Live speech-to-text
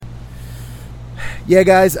Yeah,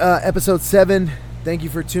 guys, episode 7. Thank you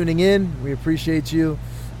for tuning in. We appreciate you.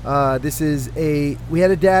 We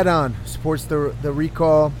had a dad on who supports the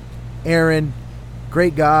recall. Aaron,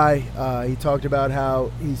 great guy. He talked about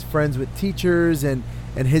how he's friends with teachers and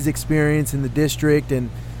his experience in the district.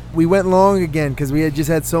 And we went long again because we had just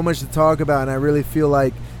had so much to talk about. And I really feel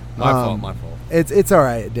like my fault. It's all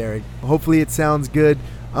right, Derek. Hopefully it sounds good.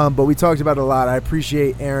 But we talked about it a lot. I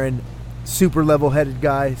appreciate Aaron. Super level-headed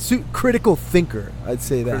guy. Critical thinker, I'd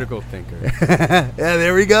say that. Critical thinker. Yeah,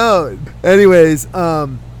 there we go. Anyways,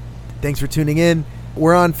 thanks for tuning in.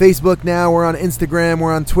 We're on Facebook now. We're on Instagram.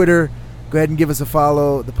 We're on Twitter. Go ahead and give us a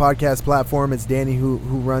follow. The podcast platform, it's Danny who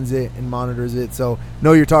runs it and monitors it. So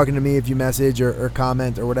know you're talking to me if you message or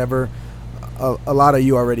comment or whatever. A lot of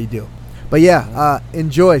you already do. But yeah,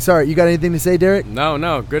 enjoy. Sorry, you got anything to say, Derek?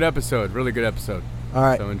 No. Good episode. Really good episode. All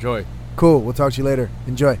right. So enjoy. Cool. We'll talk to you later.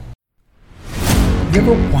 Enjoy. You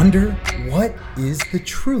ever wonder, what is the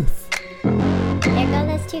truth? There go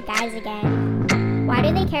those two guys again. Why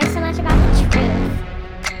do they care so much about the truth?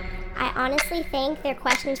 I honestly think their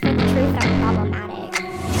questions for the truth are problematic.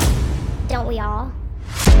 Don't we all?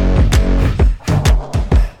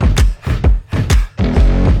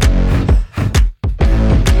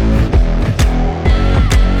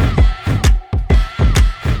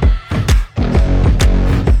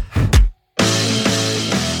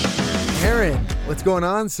 What's going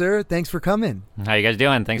on, sir? Thanks for coming. How you guys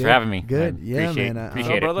doing? Thanks for having me. Good. Yeah, appreciate, man.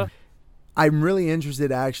 Appreciate it. Brother? I'm really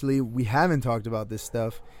interested, actually. We haven't talked about this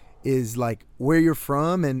stuff. Is like where you're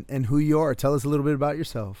from and who you are. Tell us a little bit about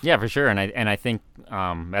yourself. Yeah, for sure. And I think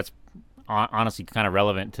that's honestly kind of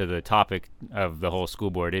relevant to the topic of the whole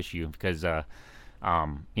school board issue because I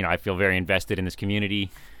feel very invested in this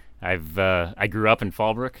community. I grew up in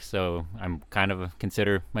Fallbrook, so I'm kind of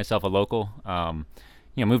consider myself a local.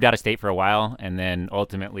 Moved out of state for a while and then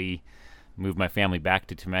ultimately moved my family back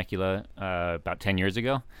to Temecula about 10 years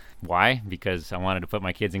ago. Why? Because I wanted to put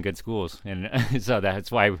my kids in good schools. And so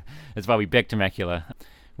that's why we picked Temecula.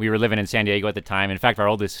 We were living in San Diego at the time. In fact, our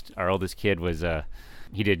oldest kid was,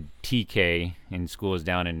 he did TK in schools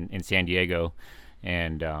down in San Diego.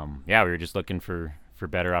 And we were just looking for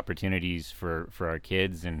better opportunities for our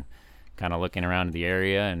kids and kind of looking around the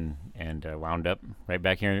area and wound up right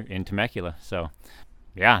back here in Temecula. So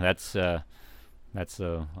yeah, that's a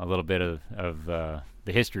little bit of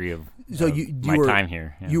the history of my time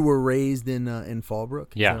here. Yeah. You were raised in Fallbrook,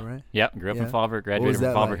 is that right? Yeah, grew up in Fallbrook, graduated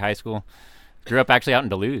from Fallbrook High School. Grew up actually out in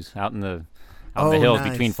Duluth, out in the hills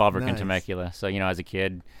between Fallbrook and Temecula. So, as a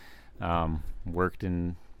kid, worked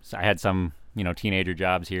I had some, teenager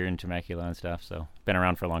jobs here in Temecula and stuff. So been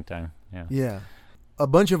around for a long time. Yeah. Yeah. A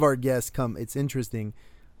bunch of our guests it's interesting.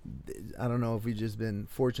 I don't know if we've just been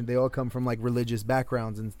fortunate. They all come from like religious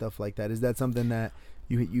backgrounds and stuff like that. Is that something that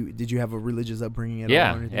did you have a religious upbringing at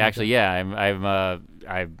all? Yeah, actually, yeah.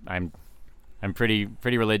 I'm pretty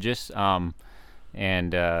religious. And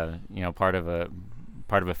part of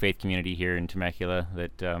a faith community here in Temecula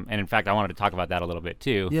that, and in fact, I wanted to talk about that a little bit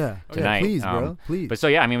too. Yeah, tonight. Please, bro, please. But so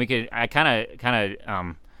yeah, I mean, I kind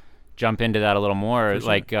of jump into that a little more,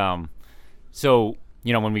 sure. So.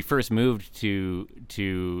 When we first moved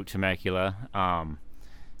to Temecula,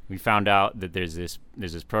 we found out that there's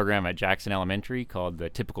this program at Jackson Elementary called the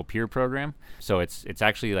Typical Peer Program. So it's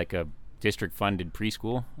actually like a district-funded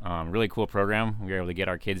preschool, really cool program. We were able to get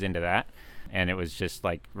our kids into that, and it was just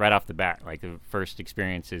like right off the bat, like the first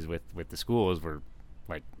experiences with the schools were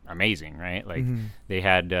like amazing, right? Like they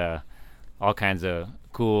had all kinds of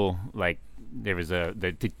cool, like there was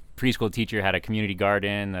the preschool teacher had a community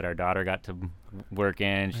garden that our daughter got to work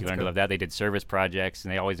in. She learned to love that. They did service projects,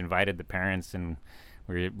 and they always invited the parents, and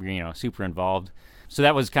we were super involved. So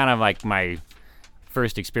that was kind of like my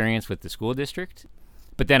first experience with the school district.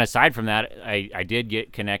 But then aside from that, I did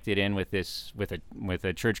get connected in with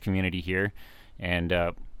a church community here, and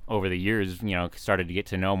over the years, started to get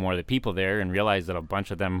to know more of the people there and realized that a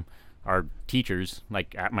bunch of them are teachers,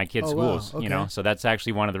 like at my kids' schools. Wow. Okay. So that's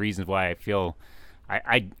actually one of the reasons why I feel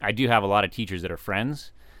I do have a lot of teachers that are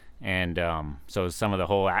friends, and so some of the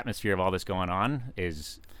whole atmosphere of all this going on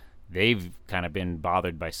is they've kind of been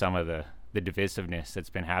bothered by some of the divisiveness that's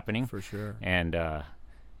been happening. For sure. And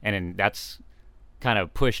then that's kind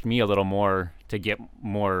of pushed me a little more to get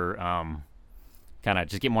more kind of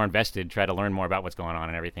just get more invested, try to learn more about what's going on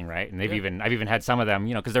and everything, right? And I've even had some of them,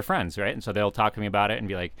 because they're friends, right? And so they'll talk to me about it and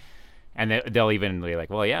be like, and they'll even be like,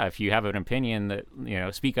 well, yeah, if you have an opinion that,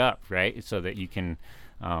 speak up, right? So that you can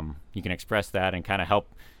express that and kind of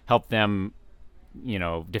help them,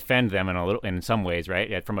 defend them in some ways,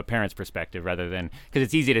 right? From a parent's perspective, rather than, because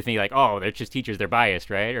it's easy to think like, oh, they're just teachers, they're biased,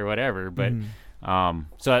 right? Or whatever. But,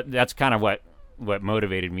 so that's kind of what what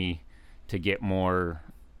motivated me to get more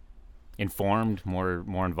informed,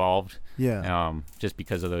 more involved. Yeah. Just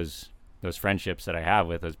because of those friendships that I have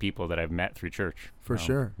with those people that I've met through church. For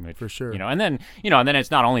sure. And then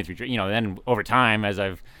it's not only through church. Then over time, as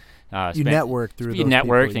I've you networked through those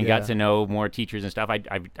networked people, and got to know more teachers and stuff.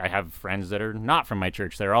 I have friends that are not from my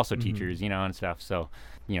church that are also teachers, and stuff. So,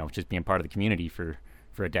 just being part of the community for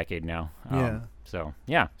a decade now. So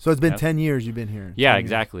yeah. So it's been 10 years you've been here. Yeah,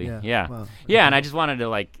 exactly. Yeah. Wow. Yeah, and I just wanted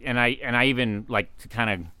to and I even like to kind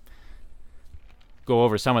of go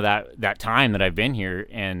over some of that time that I've been here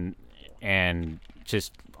and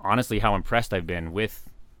just honestly how impressed I've been with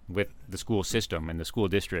the school system and the school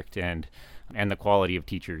district and the quality of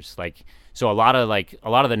teachers. So a lot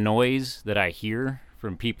of the noise that I hear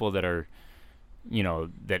from people that are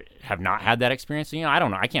that have not had that experience. I don't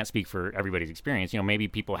know. I can't speak for everybody's experience. Maybe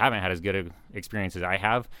people haven't had as good an experience as I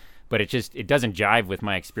have, but it doesn't jive with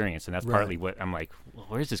my experience, and that's partly what I'm like. Well,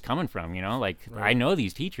 where's this coming from? I know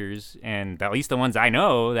these teachers, and at least the ones I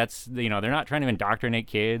know, that's they're not trying to indoctrinate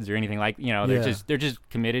kids or anything like. They're just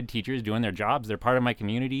committed teachers doing their jobs. They're part of my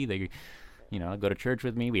community. They, go to church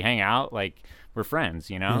with me. We hang out. We're friends.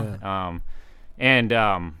 And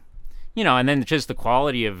then just the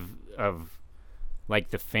quality of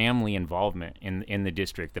the family involvement in the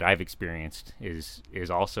district that I've experienced is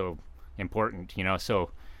also important,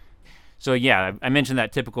 So yeah, I mentioned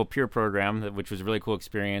that typical peer program, which was a really cool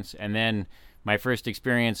experience. And then my first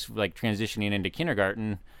experience transitioning into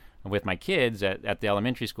kindergarten with my kids at the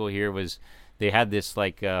elementary school here was they had this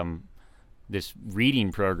this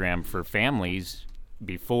reading program for families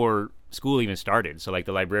before school even started. So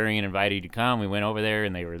the librarian invited you to come. We went over there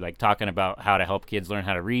and they were talking about how to help kids learn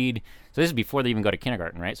how to read. So this is before they even go to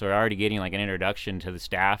kindergarten, right? So we're already getting an introduction to the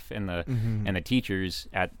staff and the and the teachers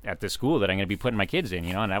at the school that I'm going to be putting my kids in,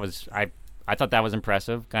 And that was I thought that was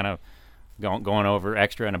impressive, kind of going over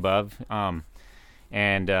extra and above.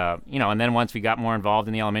 And then once we got more involved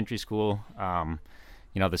in the elementary school,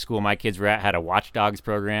 the school my kids were at had a watchdogs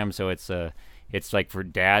program. So it's for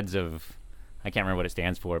dads of, I can't remember what it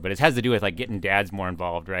stands for, but it has to do with getting dads more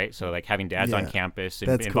involved, right? So having dads on campus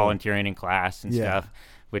and cool. volunteering in class and stuff,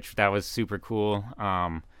 which that was super cool.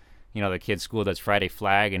 The kids' school does Friday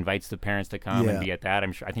Flag, invites the parents to come and be at that.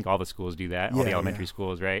 I think all the schools do that, all the elementary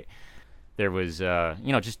schools, right? There was,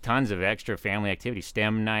 just tons of extra family activity,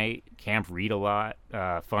 STEM night, camp read a lot,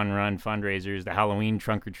 fun run fundraisers, the Halloween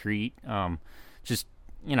trunk or treat, and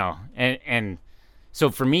so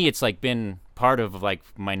for me, it's been part of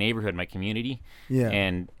my neighborhood, my community,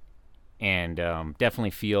 and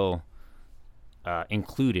definitely feel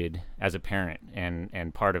included as a parent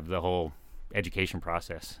and part of the whole education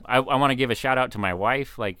process. I want to give a shout out to my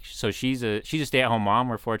wife. So she's a stay-at-home mom.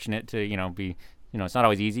 We're fortunate to be. It's not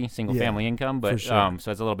always easy, single family income, but sure.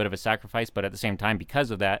 So it's a little bit of a sacrifice. But at the same time,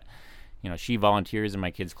 because of that, she volunteers in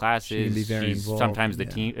my kids' classes. She can be very She's involved. sometimes the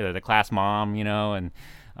team, the class mom, and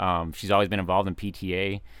she's always been involved in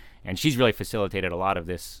PTA, and she's really facilitated a lot of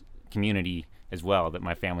this community as well that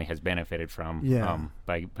my family has benefited from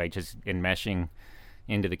by just enmeshing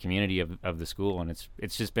into the community of the school, and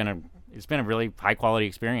it's just been a really high quality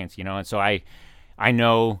experience, and so I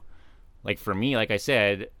know, for me, like I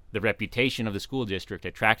said, the reputation of the school district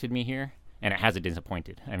attracted me here, and it hasn't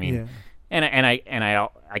disappointed. I mean, and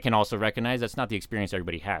I can also recognize that's not the experience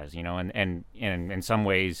everybody has, and in some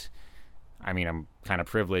ways, I mean, I'm kind of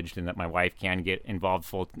privileged in that my wife can get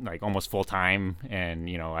involved almost full time, and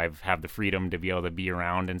I've have the freedom to be able to be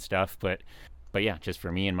around and stuff. But yeah, just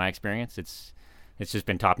for me and my experience, it's just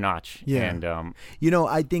been top notch. Yeah. And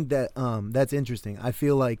I think that that's interesting. I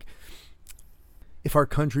feel like if our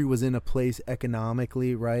country was in a place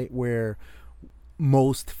economically, right, where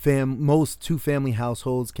most two-family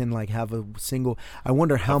households can have a single, I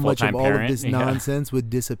wonder how much of all of this nonsense would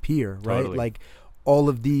disappear, right? Totally. All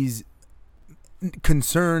of these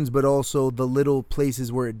concerns, but also the little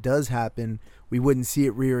places where it does happen, we wouldn't see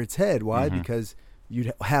it rear its head. Why? Because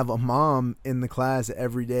you'd have a mom in the class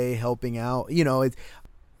every day helping out.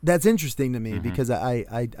 That's interesting to me because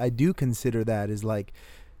I do consider that as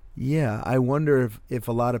I wonder if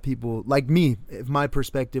a lot of people like me, if my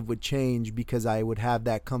perspective would change because I would have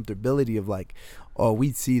that comfortability of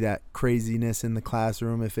we'd see that craziness in the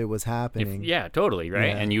classroom if it was happening. Totally, right.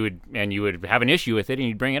 Yeah. And you would have an issue with it, and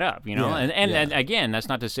you'd bring it up, And again, that's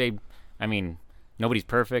not to say, I mean, nobody's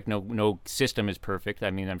perfect. No system is perfect.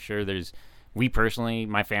 I mean, I'm sure we personally,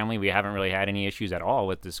 my family, we haven't really had any issues at all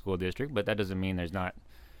with the school district, but that doesn't mean there's not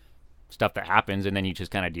stuff that happens, and then you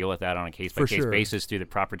just kind of deal with that on a case-by-case basis through the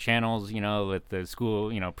proper channels, with the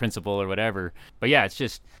school, principal or whatever. But yeah, it's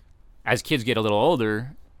just, as kids get a little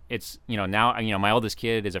older, it's now my oldest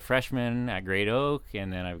kid is a freshman at Great Oak,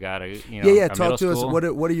 and then I've got a Talk to us. school.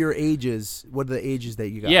 What are your ages? What are the ages that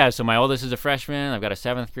you got? Yeah, so my oldest is a freshman. I've got a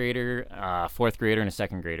 7th grader, 4th grader, and a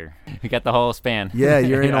 2nd grader. We got the whole span. Yeah,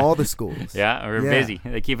 you're in all the schools. Yeah, we're busy.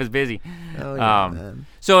 They keep us busy. Oh yeah, man.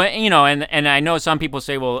 So and I know some people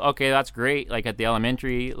say, well, okay, that's great. Like at the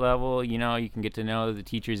elementary level, you can get to know the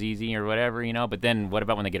teachers easy or whatever, But then what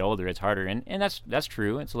about when they get older? It's harder, and that's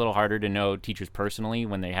true. It's a little harder to know teachers personally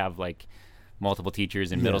when they have like multiple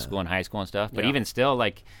teachers in middle school and high school and stuff. But even still,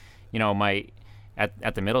 like, my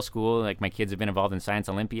at the middle school, like my kids have been involved in Science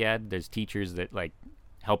Olympiad. There's teachers that like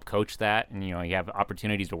help coach that, and you have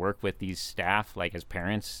opportunities to work with these staff like as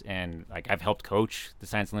parents, and like I've helped coach the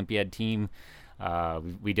Science Olympiad team.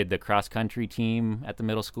 We did the cross country team at the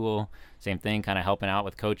middle school, same thing, kind of helping out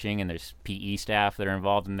with coaching, and there's PE staff that are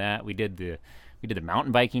involved in that. We did the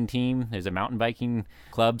mountain biking team. There's a mountain biking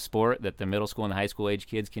club sport that the middle school and the high school age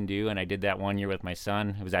kids can do, and I did that one year with my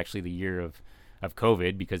son. It was actually the year of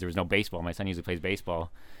COVID because there was no baseball. My son usually plays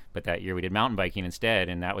baseball, but that year we did mountain biking instead,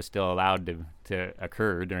 and that was still allowed to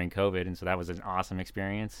occur during COVID, and so that was an awesome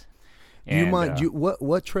experience. Do you mind?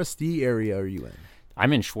 What trustee area are you in?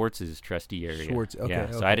 I'm in Schwartz's trustee area. Schwartz, okay.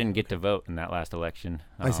 Yeah, so I didn't get to vote in that last election.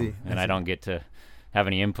 I see. I don't get to have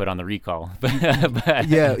any input on the recall.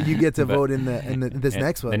 Yeah, you get to vote in this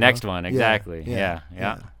next one. The next one, exactly. Yeah.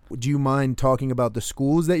 Do you mind talking about the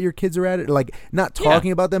schools that your kids are at? Like, not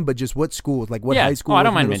talking about them, but just what schools, like what high school? Oh, I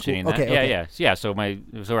don't mind mentioning that. Okay. Yeah. So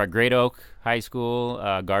we're at Great Oak High School,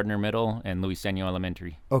 Gardner Middle, and Louis Senio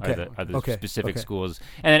Elementary. Okay. Are the specific schools.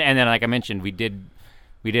 And then, like I mentioned, we did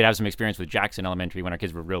have some experience with Jackson Elementary when our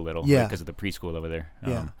kids were real little. Yeah. Because of the preschool over there.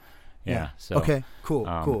 So okay,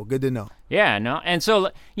 cool, good to know. Yeah, no, and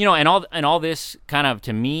so and all this kind of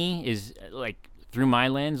to me is like through my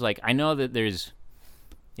lens. Like I know that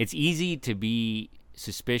it's easy to be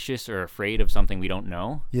suspicious or afraid of something we don't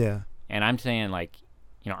know. Yeah, and I'm saying like,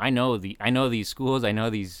 I know these schools, I know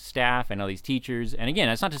these staff, I know these teachers, and again,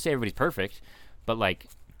 that's not to say everybody's perfect, but like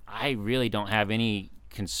I really don't have any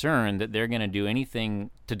concern that they're going to do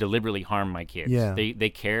anything to deliberately harm my kids. Yeah. They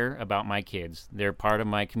care about my kids. They're part of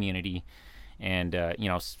my community, and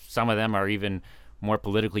some of them are even more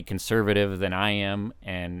politically conservative than I am,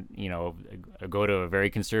 and I go to a very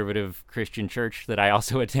conservative Christian church that I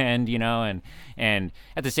also attend, and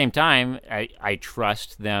at the same time I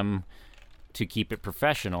trust them to keep it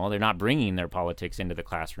professional. They're not bringing their politics into the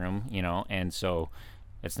classroom, and so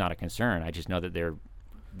it's not a concern. I just know that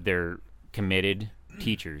they're committed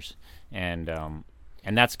teachers, and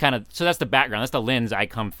that's kind of, so that's the background, that's the lens I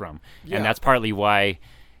come from. And that's partly why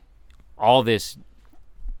all this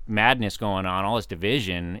madness going on, all this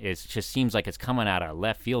division, just seems like it's coming out of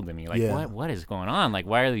left field to me. Like what is going on? Like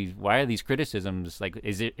why are these criticisms? Like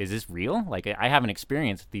is this real? Like I haven't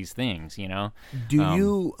experienced these things,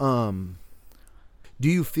 Do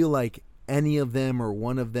you feel like any of them or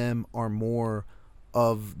one of them are more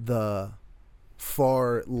of the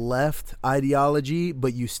far left ideology,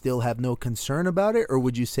 but you still have no concern about it, or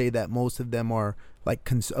would you say that most of them are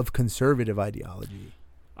like of conservative ideology?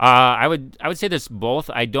 I would say there's both.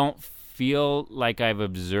 I don't feel like I've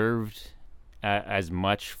observed as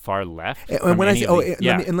much far left. And when I say,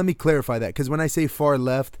 let me clarify that, because when I say far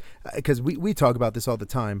left, because we talk about this all the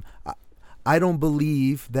time. I don't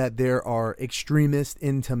believe that there are extremists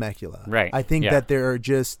in Temecula. Right. I think that there are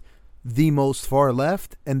just the most far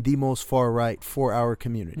left and the most far right for our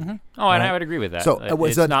community. Mm-hmm. Oh, right? And I would agree with that. So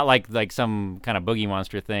it's not like some kind of boogie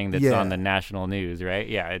monster thing that's on the national news, right?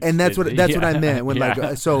 Yeah. And that's what I meant when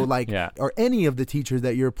are any of the teachers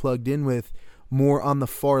that you're plugged in with more on the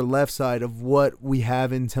far left side of what we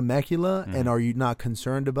have in Temecula, and are you not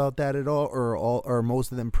concerned about that at all, or are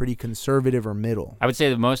most of them pretty conservative or middle? I would say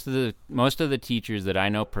that most of the teachers that I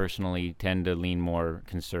know personally tend to lean more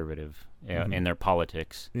conservative in their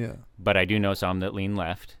politics. Yeah. But I do know some that lean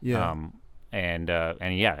left. Yeah. And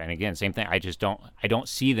again, same thing. I don't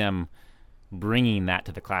see them bringing that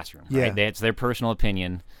to the classroom. Yeah. Right? It's their personal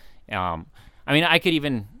opinion. I mean,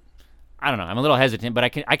 I don't know. I'm a little hesitant, but I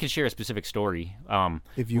can share a specific story.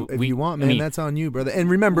 If you want, man, that's on you, brother. And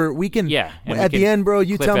remember, we can. Yeah. At the end, bro,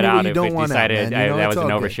 you tell me what you don't want to. That was an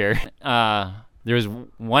overshare. There was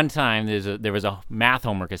one time there was a math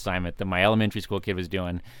homework assignment that my elementary school kid was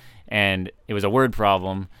doing, and it was a word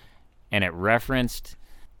problem, and it referenced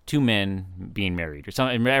two men being married or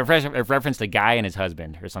something. It referenced a guy and his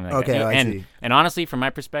husband or something like that. I see. And honestly, from my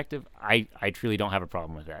perspective, I truly don't have a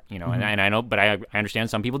problem with that, and I know, but I understand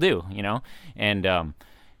some people do, and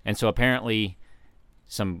so apparently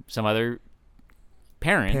some other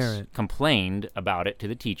parents complained about it to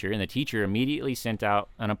the teacher, and the teacher immediately sent out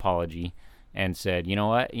an apology and said, you know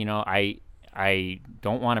what, I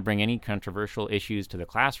don't want to bring any controversial issues to the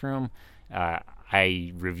classroom. I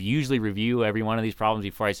usually review every one of these problems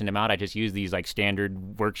before I send them out. I just use these like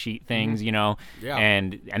standard worksheet things, Yeah.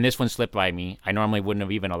 and this one slipped by me. I normally wouldn't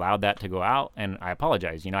have even allowed that to go out, and I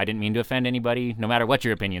apologize. I didn't mean to offend anybody, no matter what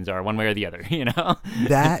your opinions are, one way or the other,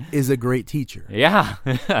 That is a great teacher. Yeah.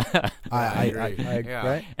 I Yeah.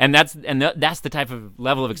 right? And that's the type of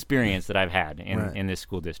level of experience that I've had Right. in this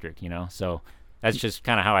school district, So that's just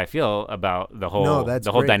kind of how I feel about the whole No, that's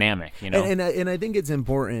whole great. dynamic, And I think it's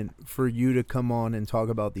important for you to come on and talk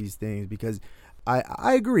about these things, because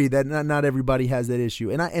I agree that not everybody has that issue,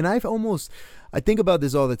 and I think about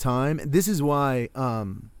this all the time. This is why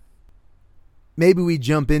maybe we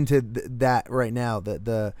jump into that right now,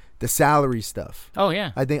 the salary stuff. Oh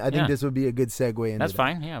yeah. I think Yeah. this would be a good segue into That's that.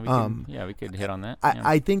 fine. Yeah, we could hit on that.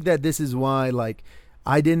 I think that this is why, like,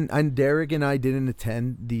 Derek and I didn't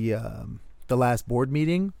attend the last board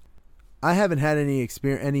meeting. I haven't had any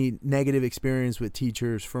negative experience with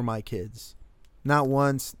teachers for my kids. Not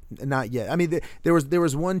once, not yet. I mean, there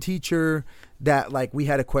was one teacher that, like, we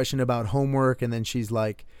had a question about homework, and then she's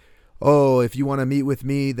like, "Oh, if you want to meet with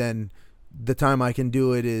me, then the time I can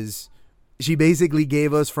do it is." She basically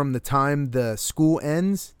gave us from the time the school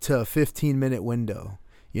ends to a 15-minute window.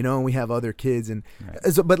 And we have other kids, and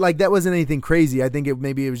Right. so, but like, that wasn't anything crazy. I think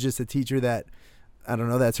maybe it was just a teacher that, I don't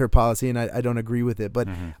know, that's her policy, and I don't agree with it. But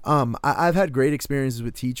I've had great experiences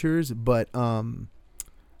with teachers, but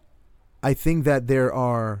I think that there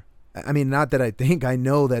are, I mean, not that I think, I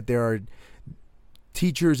know that there are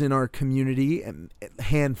teachers in our community, a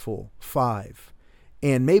handful, 5,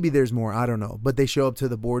 and maybe there's more, I don't know, but they show up to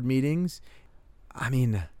the board meetings. I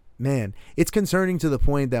mean, man, it's concerning to the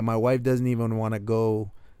point that my wife doesn't even want to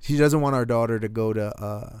go. She doesn't want our daughter to go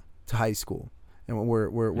to high school. And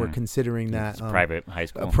we're considering that It's private high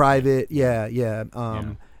school. Private, yeah.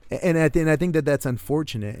 And I think that that's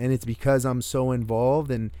unfortunate, and it's because I'm so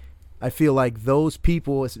involved, and I feel like those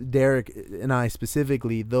people, Derek and I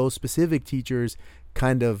specifically, those specific teachers,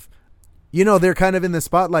 kind of, they're kind of in the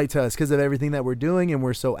spotlight to us because of everything that we're doing, and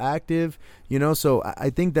we're so active, So I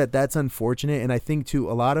think that that's unfortunate, and I think to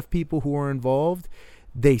a lot of people who are involved,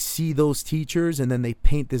 they see those teachers and then they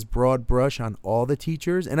paint this broad brush on all the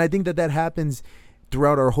teachers. And I think that happens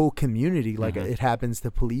throughout our whole community. Like, it happens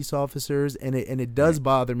to police officers, and it does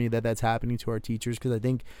bother me that that's happening to our teachers, because I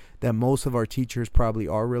think that most of our teachers probably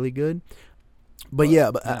are really good. But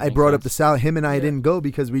I brought up the salary. Him and I didn't go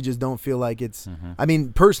because we just don't feel like it's, I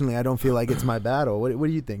mean, personally, I don't feel like it's my battle. What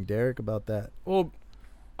do you think, Derek, about that? Well,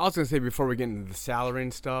 I was going to say, before we get into the salary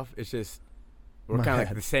and stuff, it's just, we're kind of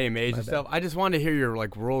like the same age and stuff. I just wanted to hear your,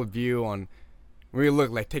 like, world view on, when you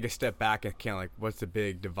look, like, take a step back and kind of like, what's the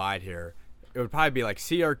big divide here? It would probably be like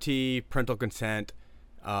CRT, parental consent,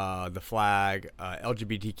 the flag,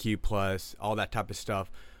 LGBTQ+, all that type of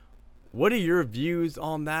stuff. What are your views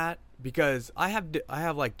on that? Because I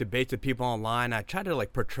have like debates with people online. I try to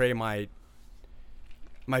like portray my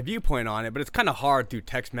viewpoint on it, but it's kind of hard through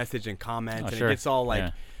text message and comments, and it gets all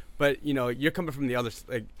like, but you're coming from the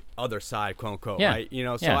other side, quote unquote, right?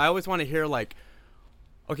 So I always want to hear, like,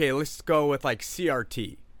 okay, let's go with like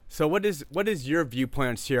CRT. So what is your viewpoint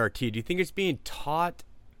on CRT? Do you think it's being taught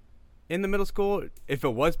in the middle school? If it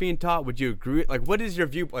was being taught, would you agree? Like, what is your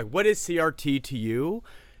view? Like, what is CRT to you?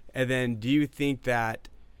 And then, do you think that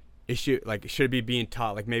it should be being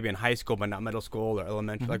taught, like, maybe in high school but not middle school or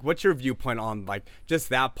elementary? Like, what's your viewpoint on, like, just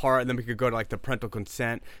that part? And then we could go to, like, the parental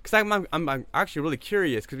consent, because I'm actually really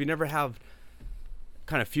curious, because we never have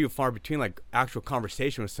kind of few far between, like, actual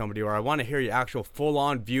conversation with somebody, or I want to hear your actual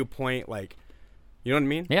full-on viewpoint, like, you know what I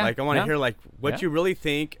mean? Yeah. Like, I want to hear, like, what you really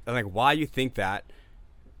think and, like, why you think that.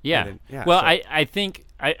 Yeah. I think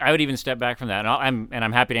I would even step back from that, and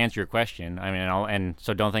I'm happy to answer your question. I mean, and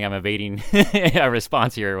so don't think I'm evading a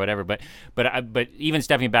response here or whatever. But even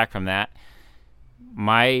stepping back from that,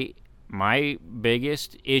 my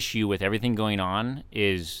biggest issue with everything going on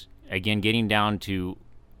is, again, getting down to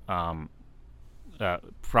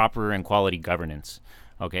proper and quality governance.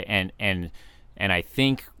 Okay, and I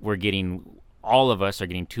think all of us are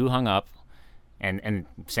getting too hung up. And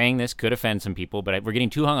saying this could offend some people, but we're getting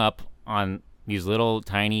too hung up on these little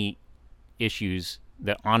tiny issues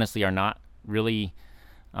that honestly are not really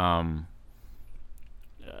that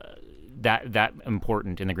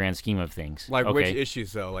important in the grand scheme of things. Like, which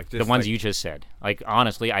issues though? Like, just the ones you just said. Like,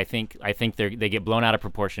 honestly, I think they get blown out of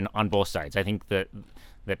proportion on both sides. I think that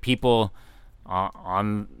people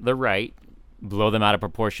on the right blow them out of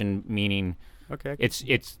proportion, meaning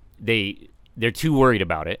they're too worried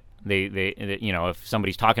about it. They you know, if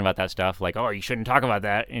somebody's talking about that stuff, like, oh, you shouldn't talk about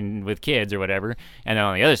that with kids or whatever, and then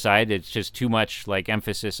on the other side, it's just too much like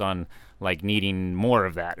emphasis on like needing more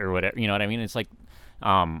of that or whatever. You know what I mean? It's like,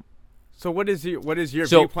 so what is your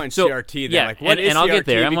viewpoint CRT then? Yeah, like what is and I'll CRT? get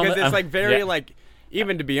there. Because it's like very like,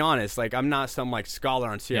 even to be honest, like I'm not some like scholar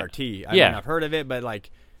on CRT. I mean, I've heard of it, but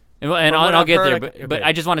like. And I'll get there, but okay.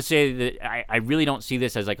 I just want to say that I really don't see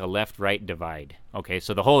this as like a left-right divide. Okay,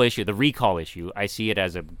 so the whole issue, the recall issue, I see it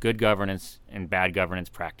as a good governance and bad governance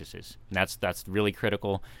practices. And that's really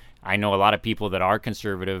critical. I know a lot of people that are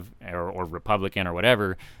conservative or Republican or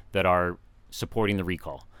whatever that are supporting the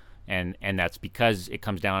recall, and that's because it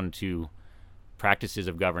comes down to practices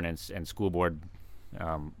of governance and school board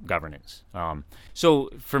governance.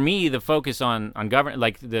 So for me, the focus on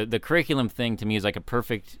like the curriculum thing to me is like a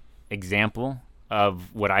perfect example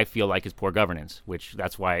of what I feel like is poor governance, which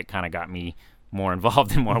that's why it kind of got me more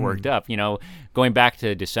involved and more worked up. You know, going back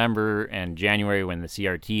to December and January when the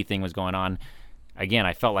CRT thing was going on, again,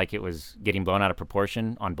 I felt like it was getting blown out of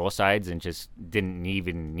proportion on both sides and just didn't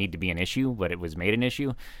even need to be an issue, but it was made an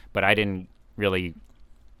issue. But I didn't really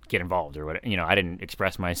get involved or whatever. You know, I didn't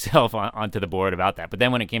express myself onto the board about that. But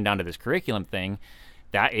then when it came down to this curriculum thing,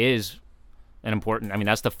 that is an important, I mean,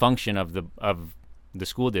 that's the function of the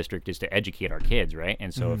school district, is to educate our kids, right?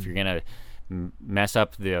 And so if you're going to mess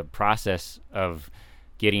up the process of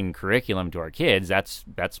getting curriculum to our kids, that's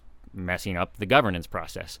messing up the governance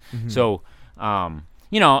process. So,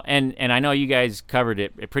 you know, and I know you guys covered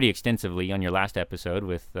it pretty extensively on your last episode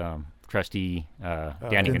with Trustee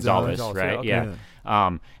Danny Gonzalez, right? Okay.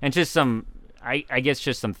 Yeah. And just some, I guess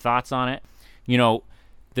just some thoughts on it. You know,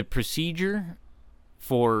 the procedure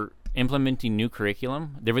for implementing new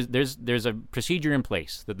curriculum, there's a procedure in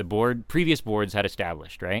place that the previous boards had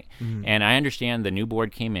established, right? And I understand the new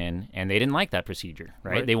board came in and they didn't like that procedure,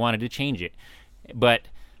 right? They wanted to change it. But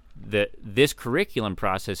this curriculum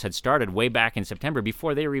process had started way back in September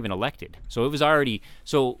before they were even elected. So it was already,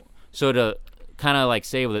 so to kind of like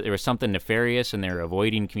say that there was something nefarious and they're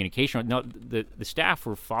avoiding communication. No, the staff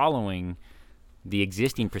were following the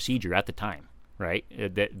existing procedure at the time, right?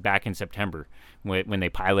 Back in September when they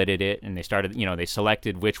piloted it and they started, you know, they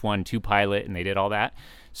selected which one to pilot and they did all that.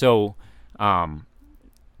 So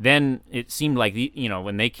then it seemed like, you know,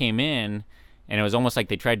 when they came in, and it was almost like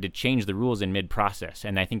they tried to change the rules in mid-process,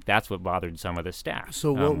 and I think that's what bothered some of the staff.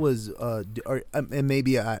 So what was, and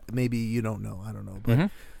maybe you don't know, I don't know, but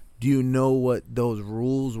do you know what those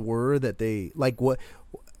rules were that they, like what?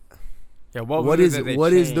 Yeah, what is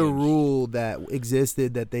the rule that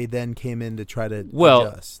existed that they then came in to try to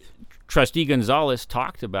adjust? Trustee Gonzalez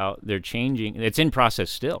talked about they're changing. It's in process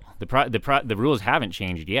still. The rules haven't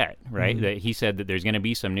changed yet, right? That he said that there's going to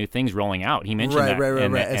be some new things rolling out. He mentioned that.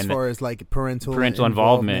 Right. As far as like parental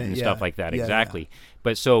involvement and stuff like that. Exactly. Yeah.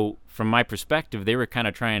 But so from my perspective, they were kind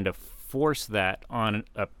of trying to force that on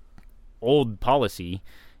a old policy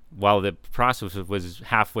while the process was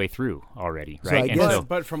halfway through already, right?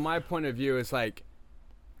 But from my point of view, it's like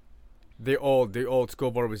the old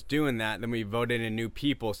school board was doing that, then we voted in new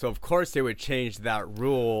people, so of course they would change that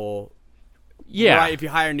rule. Yeah. Right? If you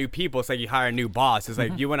hire new people, it's like you hire a new boss. It's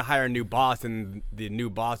like you want to hire a new boss and the new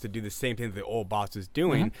boss to do the same thing that the old boss is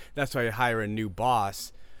doing. That's why you hire a new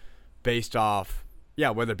boss based off,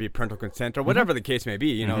 whether it be parental consent or whatever the case may be.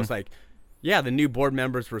 You know, it's like, the new board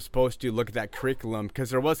members were supposed to look at that curriculum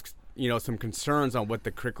because there was, you know, some concerns on what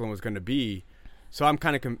the curriculum was going to be. So I'm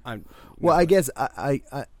kind of, I guess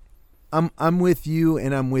I'm with you,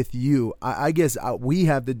 and I'm with you. I guess we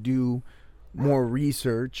have to do more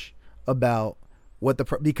research about what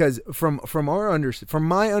because from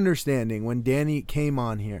my understanding when Danny came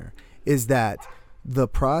on here is that the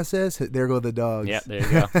process. There go the dogs. Yeah, there you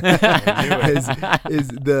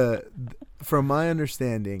go. From my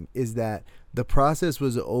understanding is that the process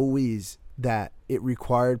was always that it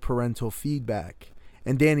required parental feedback,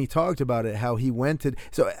 and Danny talked about it. How he went to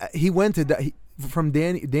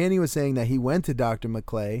Danny was saying that he went to Dr.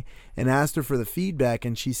 McClay and asked her for the feedback,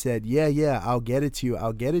 and she said, yeah, I'll get it to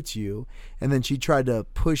you. And then she tried to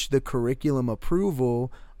push the curriculum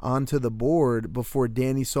approval onto the board before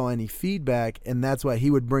Danny saw any feedback, and that's why he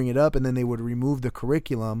would bring it up, and then they would remove the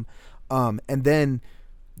curriculum. And then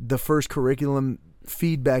the first curriculum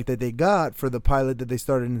feedback that they got for the pilot that they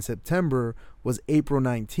started in September was April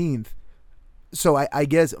 19th. So I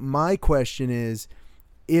guess my question is,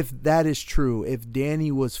 if that is true, if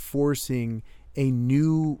Danny was forcing a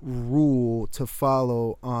new rule to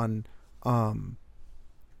follow on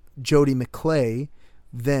Jody McClay,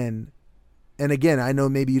 then, and again, I know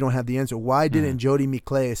maybe you don't have the answer. Why didn't Jody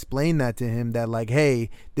McClay explain that to him, that like, hey,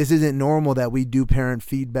 this isn't normal that we do parent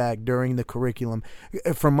feedback during the curriculum?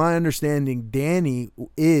 From my understanding, Danny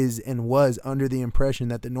is and was under the impression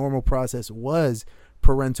that the normal process was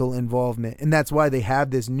parental involvement. And that's why they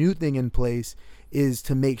have this new thing in place, is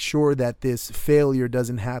to make sure that this failure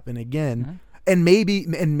doesn't happen again. And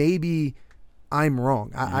maybe I'm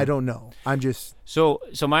wrong. I don't know. I'm just so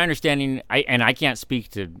my understanding. I can't speak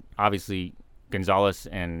to obviously Gonzalez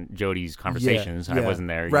and Jody's conversations. I wasn't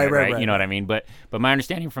there. Right. You know what I mean. But my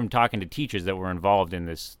understanding from talking to teachers that were involved in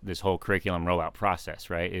this whole curriculum rollout process,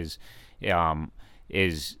 right, is you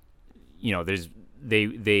know, there's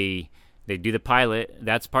they do the pilot.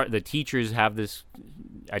 That's part. The teachers have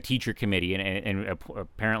a teacher committee, and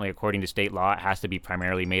apparently, according to state law, it has to be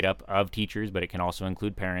primarily made up of teachers, but it can also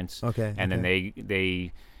include parents. Okay. And then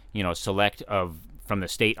they select from the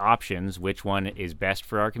state options which one is best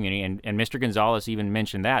for our community. And Mr. Gonzalez even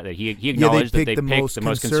mentioned that he acknowledged that they picked the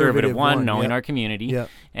most conservative one, knowing our community. Yep.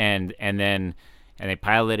 And they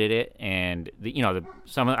piloted it, and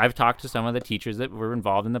I've talked to some of the teachers that were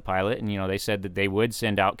involved in the pilot, and they said that they would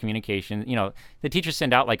send out communication. The teachers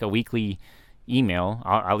send out like a weekly email,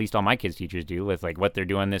 at least all my kids' teachers do, with like what they're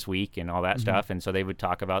doing this week and all that stuff, and so they would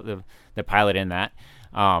talk about the pilot in that,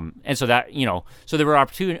 and so that so there were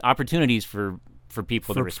opportunities for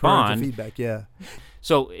people to respond. Feedback, yeah.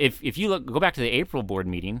 So if you go back to the April board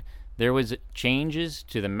meeting, there was changes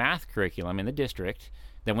to the math curriculum in the district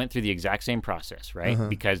that went through the exact same process, right?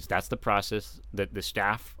 Because that's the process that the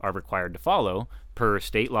staff are required to follow per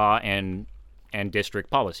state law and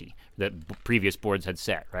district policy that previous boards had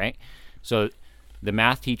set, right? So the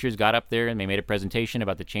math teachers got up there and they made a presentation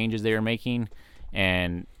about the changes they were making,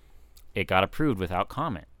 and it got approved without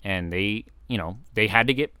comment. And they had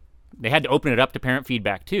to open it up to parent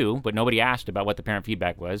feedback too, but nobody asked about what the parent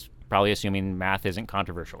feedback was, probably assuming math isn't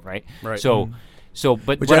controversial, right? Right.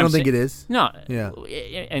 But which I don't think it is. No. Yeah.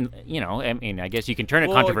 And I mean, I guess you can turn it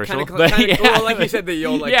controversial. Well, like you said, the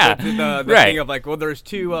thing of like, well, there's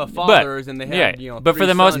two fathers and they have But for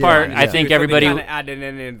the most part, I think everybody kind of added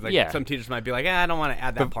in, and some teachers might be like, I don't want to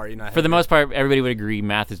add that part. For the most part, everybody would agree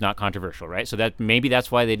math is not controversial, right? So that maybe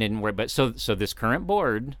that's why they didn't work. But so this current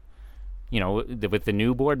board, with the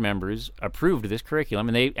new board members, approved this curriculum,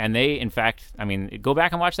 and they in fact, I mean, go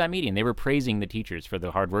back and watch that meeting. They were praising the teachers for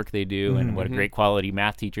the hard work they do and what a great quality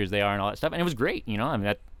math teachers they are and all that stuff, and it was great. I mean,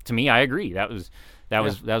 that to me, I agree. That was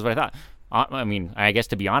what I thought. I mean, I guess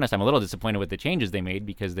to be honest, I'm a little disappointed with the changes they made,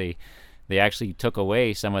 because they actually took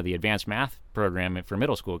away some of the advanced math program for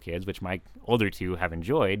middle school kids, which my older two have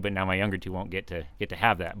enjoyed, but now my younger two won't get to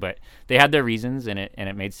have that. But they had their reasons, and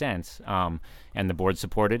it made sense. And the board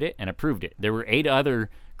supported it and approved it. There were 8 other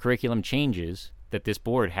curriculum changes that this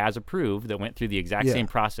board has approved that went through the exact same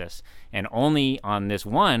process, and only on this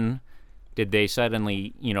one did they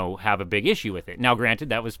suddenly have a big issue with it. Now, granted,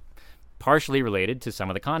 that was partially related to some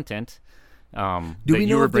of the content that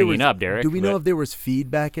you were bringing up, Derek. Do we know if there was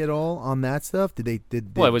feedback at all on that stuff?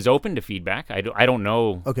 Well, it was open to feedback. I don't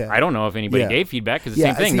know. Okay. I don't know if anybody gave feedback, because the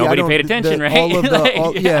same thing. See, nobody paid attention, right?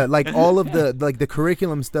 All of the the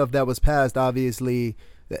curriculum stuff that was passed, obviously,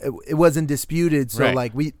 it wasn't disputed. So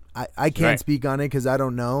I can't speak on it because I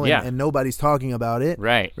don't know, and nobody's talking about it.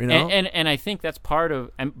 Right. And I think that's part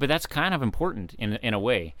of, but that's kind of important in a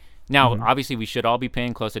way. Now, obviously, we should all be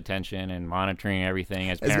paying close attention and monitoring everything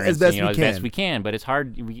as parents, as best we can. But it's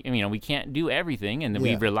hard. We can't do everything, and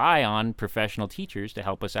we rely on professional teachers to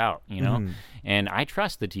help us out. And I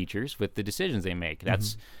trust the teachers with the decisions they make.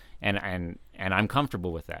 That's and I'm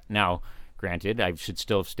comfortable with that. Now, granted, I should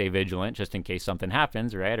still stay vigilant just in case something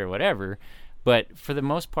happens, right, or whatever. But for the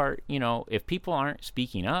most part, if people aren't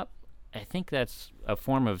speaking up, I think that's a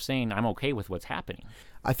form of saying I'm okay with what's happening.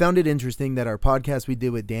 I found it interesting that our podcast we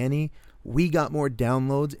did with Danny, we got more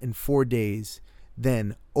downloads in 4 days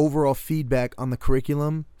than overall feedback on the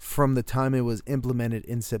curriculum from the time it was implemented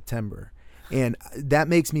in September. And that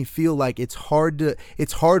makes me feel like it's hard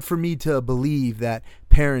for me to believe that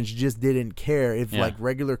parents just didn't care if like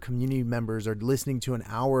regular community members are listening to an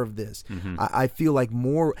hour of this. I feel like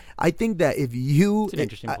more. I think that if you, it's an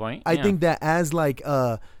interesting point. I think that as like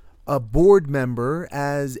a board member,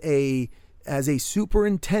 as a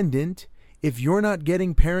superintendent, if you're not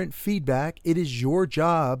getting parent feedback, it is your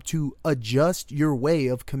job to adjust your way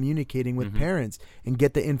of communicating with parents and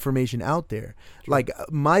get the information out there. Sure. Like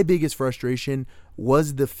my biggest frustration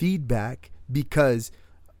was the feedback, because,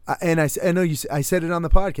 and I know I said it on the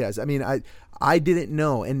podcast. I mean, I didn't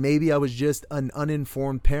know, and maybe I was just an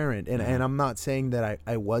uninformed parent, and I'm not saying that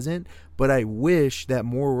I wasn't, but I wish that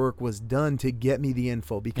more work was done to get me the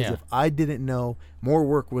info, because if I didn't know, more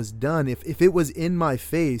work was done. If it was in my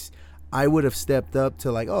face, I would have stepped up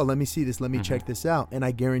to like, oh, let me see this, let me check this out, and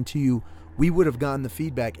I guarantee you, we would have gotten the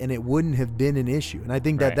feedback, and it wouldn't have been an issue. And I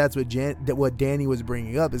think that that's what Danny was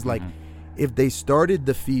bringing up is like, if they started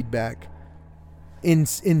the feedback in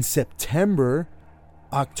September,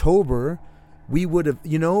 October, we would have,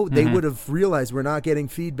 they would have realized we're not getting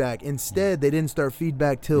feedback. Instead, they didn't start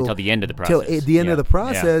feedback till the end of the process. Till the end of the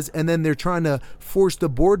process, and then they're trying to force the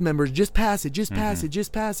board members, just pass it, just pass it,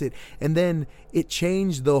 just pass it. And then it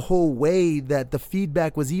changed the whole way that the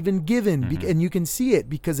feedback was even given. And you can see it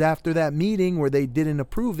because after that meeting where they didn't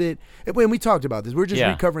approve it, when we talked about this, we're just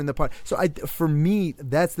recovering the part. So for me,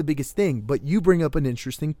 that's the biggest thing. But you bring up an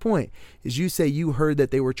interesting point, is you say you heard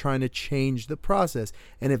that they were trying to change the process.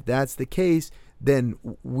 And if that's the case, then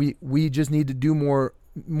we just need to do more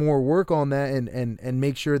work on that and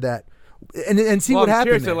make sure that and see what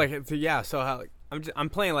happens. So how I'm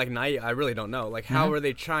playing like naive. I really don't know. Like how are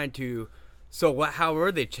they trying to? So how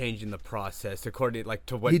are they changing the process according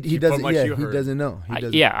to what he doesn't? You heard? He doesn't know.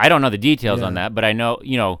 I don't know the details on that, but I know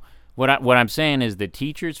what I'm saying is the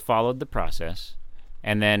teachers followed the process.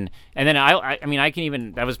 And then I mean I can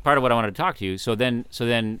even, that was part of what I wanted to talk to you. So then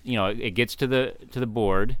it gets to the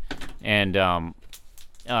board, and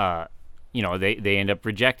they end up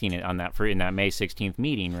rejecting it in that May 16th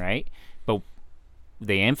meeting, right? But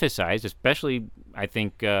they emphasized, especially I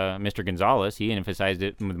think Mr. Gonzalez, he emphasized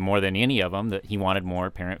it more than any of them, that he wanted more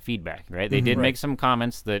parent feedback, right? They did make some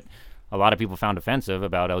comments that a lot of people found offensive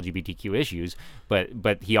about LGBTQ issues,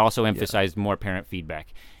 but he also emphasized more parent feedback.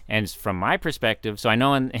 And from my perspective, so I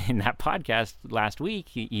know in that podcast last week,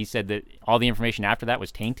 he said that all the information after that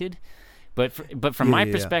was tainted. But from my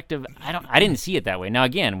perspective, I didn't see it that way. Now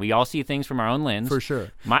again, we all see things from our own lens. For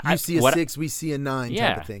sure. You see a 6, we see a 9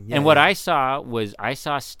 type of thing. And what I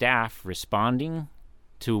saw staff responding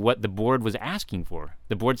to what the board was asking for.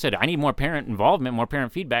 The board said, I need more parent involvement, more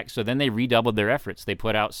parent feedback. So then they redoubled their efforts. They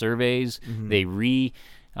put out surveys. They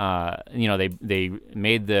they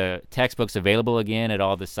made the textbooks available again at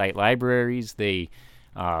all the site libraries. They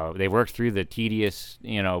worked through the tedious,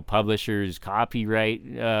 publishers'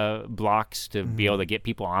 copyright blocks to be able to get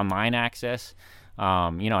people online access.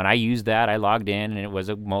 And I used that. I logged in, and it was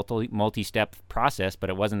a multi-step process,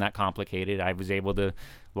 but it wasn't that complicated. I was able to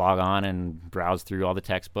log on and browse through all the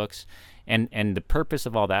textbooks. And the purpose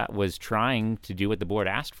of all that was trying to do what the board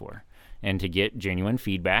asked for, and to get genuine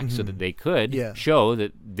feedback so that they could show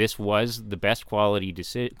that this was the best quality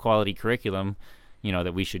curriculum,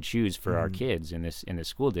 that we should choose for our kids in this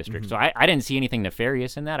school district. So I didn't see anything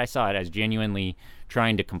nefarious in that. I saw it as genuinely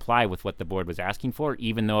trying to comply with what the board was asking for,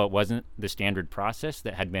 even though it wasn't the standard process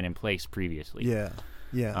that had been in place previously.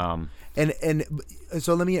 Yeah. And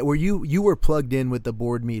so were you were plugged in with the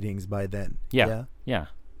board meetings by then? Yeah.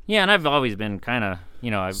 And I've always been kind of,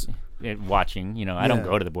 watching. I don't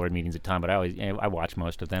go to the board meetings a ton, but I watch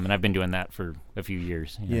most of them, and I've been doing that for a few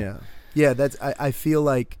years. That's I feel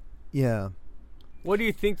like What do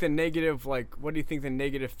you think the negative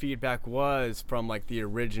feedback was from the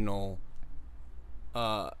original?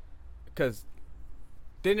 Because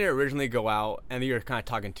didn't it originally go out, and you were kind of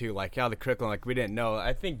talking too, the curriculum, we didn't know.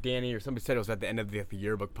 I think Danny or somebody said it was at the end of the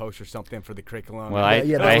yearbook post or something for the curriculum. Well, I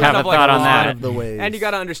have a thought on that. And you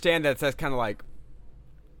got to understand that that's kind of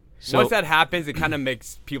once that happens, it kind of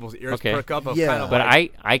makes people's ears perk up. But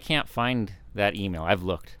I can't find that email. I've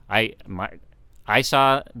looked. I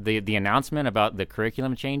saw the announcement about the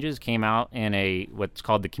curriculum changes came out in what's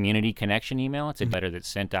called the Community Connection email. It's a letter that's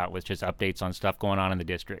sent out with just updates on stuff going on in the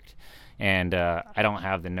district. And I don't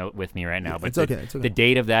have the note with me right now, but it's the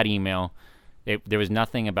date of that email, there was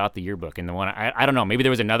nothing about the yearbook. And the one, I don't know, maybe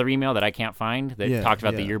there was another email that I can't find that talked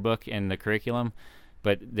about the yearbook and the curriculum.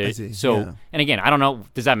 But and again, I don't know,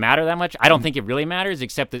 does that matter that much? I don't think it really matters,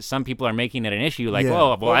 except that some people are making it an issue, I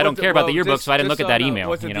don't care about the yearbook, so I didn't look at that email.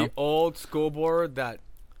 Was it the old school board that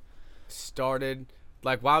started,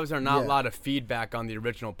 why was there not a lot of feedback on the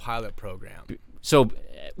original pilot program? So,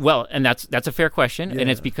 and that's a fair question, and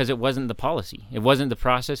it's because it wasn't the policy. It wasn't the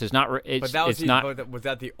process. It's not. Was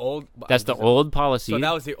that the old? That's the old policy. So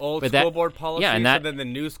that was the old school board policy. Yeah, and so then the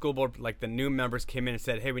new school board, the new members came in and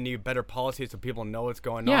said, "Hey, we need better policy so people know what's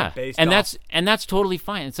going on." That's totally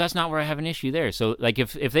fine. So that's not where I have an issue there. So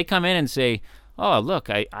if they come in and say, oh, look,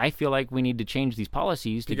 I feel like we need to change these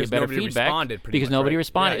policies to get better feedback because nobody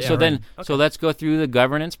responded. So let's go through the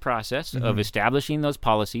governance process of establishing those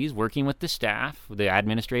policies, working with the staff, the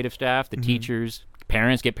administrative staff, the teachers,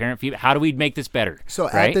 parents, get parent feedback. How do we make this better? So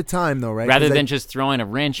right? at the time, though, right? Rather than just throwing a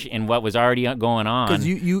wrench in what was already going on and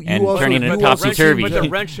and turning it topsy-turvy. But the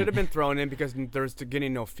wrench should have been thrown in because there's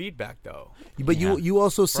getting no feedback, though. But you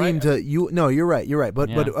also seem to no, you're right.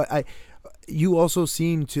 But you also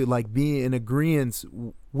seem to like be in agreement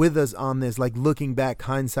with us on this, like looking back,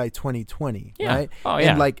 hindsight 2020, right? Oh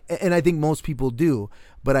yeah. And I think most people do.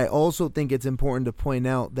 But I also think it's important to point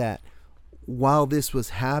out that while this was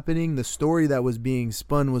happening, the story that was being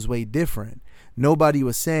spun was way different. Nobody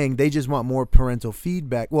was saying they just want more parental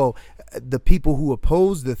feedback. Well, the people who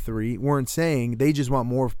opposed the 3 weren't saying they just want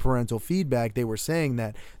more parental feedback. They were saying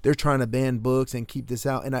that they're trying to ban books and keep this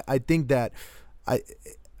out. And I think that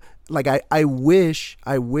I wish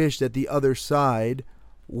that the other side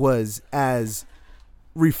was as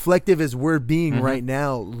reflective as we're being right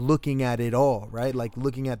now, looking at it all, right? Like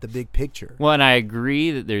looking at the big picture. Well, and I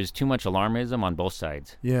agree that there's too much alarmism on both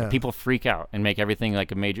sides. Yeah. People freak out and make everything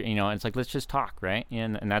like a major, it's like, let's just talk, right?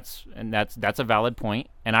 And that's a valid point.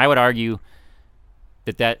 And I would argue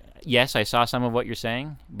that yes, I saw some of what you're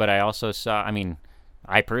saying, but I also saw,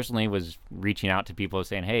 I personally was reaching out to people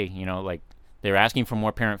saying, hey, like they were asking for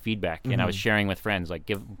more parent feedback, and I was sharing with friends, like,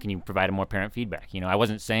 can you provide more parent feedback? I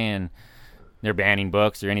wasn't saying they're banning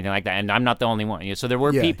books or anything like that, and I'm not the only one. So there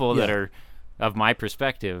were people that are, of my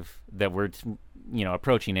perspective, that were,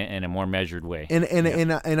 approaching it in a more measured way. And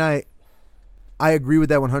I agree with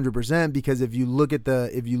that 100%, because if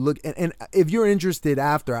you're interested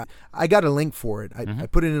after, I got a link for it. I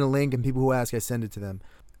put it in a link, and people who ask, I send it to them.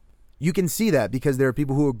 You can see that because there are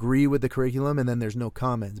people who agree with the curriculum, and then there's no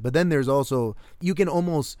comments. But then there's also, you can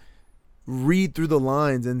almost read through the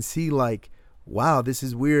lines and see like, wow, this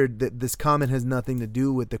is weird that this comment has nothing to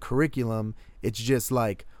do with the curriculum. It's just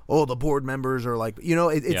like, oh, the board members are like,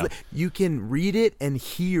 like, you can read it and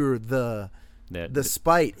hear the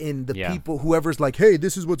spite in the people, whoever's like, hey,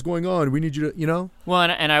 this is what's going on. We need you to, Well,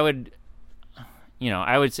 and I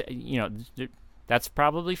would say, that's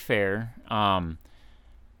probably fair.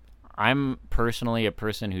 I'm personally a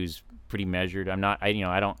person who's pretty measured. I'm not, I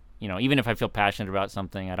don't, even if I feel passionate about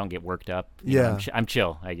something, I don't get worked up. I'm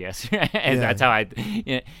chill, I guess. And that's how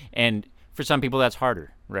and for some people that's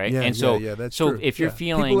harder, right? Yeah, and so, that's so true. if you're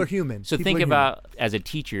feeling, people are human. So people think about, as a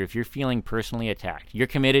teacher, if you're feeling personally attacked, you're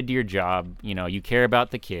committed to your job, you care about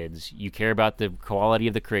the kids, you care about the quality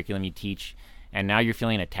of the curriculum you teach, and now you're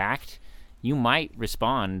feeling attacked, you might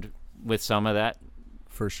respond with some of that,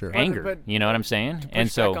 for sure, anger. But you know what I'm saying?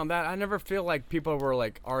 And so on that, I never feel like people were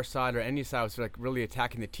like our side or any side was like really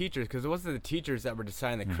attacking the teachers, because it wasn't the teachers that were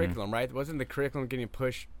deciding the curriculum, right? It wasn't the curriculum getting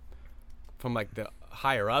pushed from like the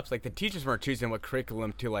higher ups. Like the teachers weren't choosing what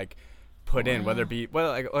curriculum to like put in, whether it be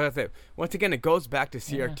like I said, once again it goes back to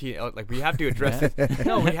CRT. Like we have to address this.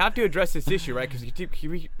 No, we have to address this issue, right? Because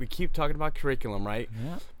we keep talking about curriculum, right?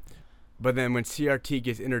 Yeah. But then when CRT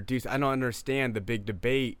gets introduced, I don't understand the big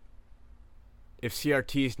debate. If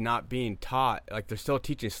CRT is not being taught, like they're still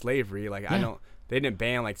teaching slavery, like they didn't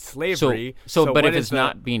ban like slavery. So but if it's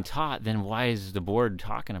not being taught, then why is the board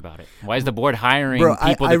talking about it? Why is the board hiring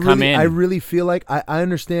people to come in? I really feel like I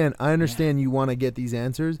understand. I understand you want to get these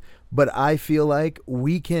answers, but I feel like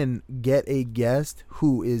we can get a guest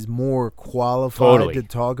who is more qualified to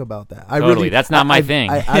talk about that. That's not my thing.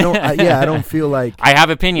 I don't feel like I have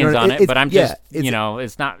opinions on it, but I'm just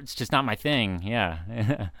it's just not my thing.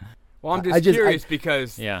 Yeah. Well, I'm just curious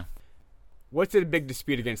because what's the big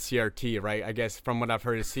dispute against CRT, right? I guess from what I've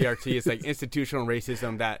heard is CRT is like institutional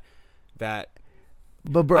racism that.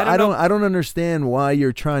 But bro, I don't understand why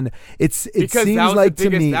you're trying to. It seems like to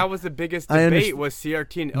me that was the biggest debate was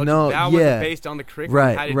CRT. And that was based on the curriculum.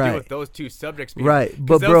 It had to do with those two subjects. Right,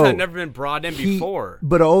 but those had never been brought in before.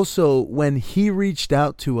 But also, when he reached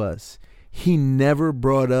out to us, he never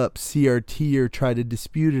brought up CRT or tried to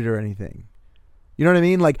dispute it or anything. You know what I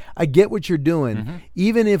mean? Like, I get what you're doing.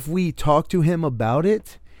 Even if we talk to him about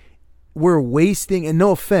it, we're wasting, and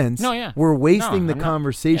no offense, we're wasting the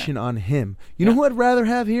conversation on him. You know who I'd rather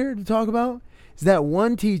have here to talk about? Is that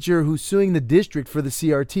one teacher who's suing the district for the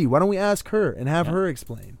CRT. Why don't we ask her and have her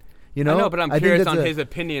explain? I know, but I'm curious on his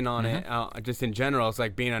opinion on it, just in general. It's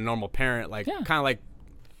like being a normal parent, like kind of like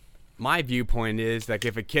my viewpoint is like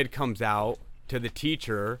if a kid comes out to the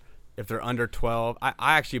teacher, if they're under 12, I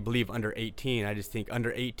actually believe under 18. I just think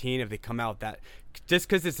under 18, if they come out that, just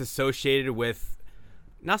because it's associated with,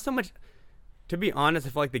 not so much, to be honest,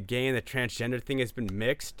 I feel like the gay and the transgender thing has been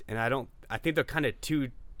mixed, and I think they're kind of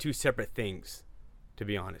two separate things, to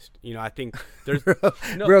be honest. I think there's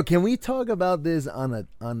bro, can we talk about this on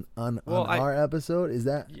our episode? Is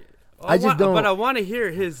that but I want to hear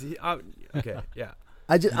his. Okay, yeah.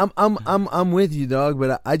 I'm with you, dog,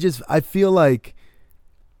 but I feel like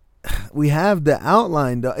we have the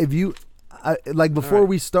outline. If you, before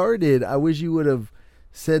we started, I wish you would have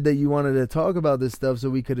said that you wanted to talk about this stuff so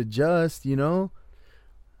we could adjust, And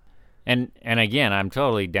again, I'm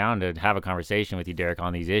totally down to have a conversation with you, Derek,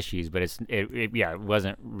 on these issues, but it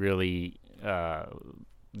wasn't really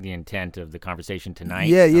the intent of the conversation tonight.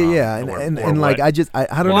 Yeah. And I don't know. I'm just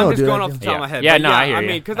dude. going off the top of my head. Yeah, but no, I hear I you.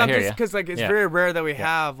 mean, because it's very rare that we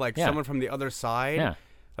have someone from the other side. Yeah.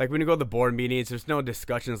 Like when you go to the board meetings, there's no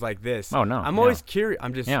discussions like this. Oh no. I'm always curious.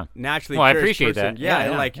 I'm just naturally curious. I appreciate person.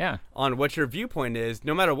 that. On what your viewpoint is,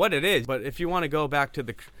 no matter what it is. But if you want to go back to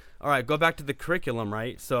the curriculum,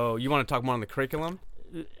 right? So you want to talk more on the curriculum?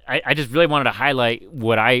 I just really wanted to highlight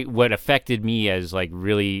what affected me as like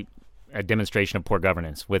really a demonstration of poor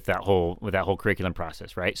governance with that whole curriculum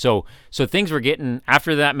process, right? So things were getting,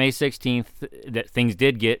 after that May 16th, that things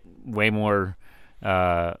did get way more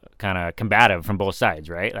kind of combative from both sides,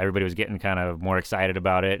 right? Everybody was getting kind of more excited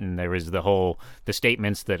about it, and there was the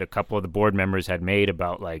statements that a couple of the board members had made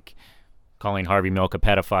about like calling Harvey Milk a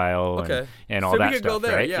pedophile and all that stuff. So we could go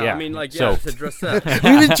there, right? Yeah. I mean, let's address that.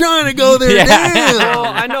 We've been trying to go there. Well,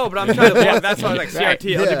 I know, but I'm trying to. That's why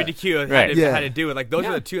CRT, LGBTQ had to do it. Like those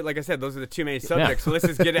are the two. Like I said, those are the two main subjects. So let's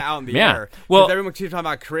just get it out in the air. Well, everyone keeps talking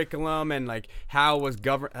about curriculum and like how it was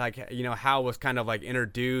governed, how it was kind of like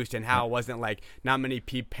introduced and how it wasn't like not many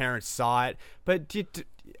parents saw it. But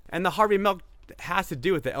and the Harvey Milk has to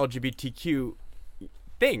do with the LGBTQ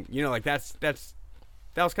thing.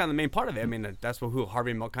 That was kind of the main part of it. I mean, that's who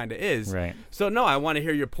Harvey Milk kind of is. Right. So, no, I want to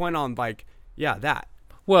hear your point on, that.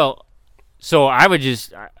 Well, so I would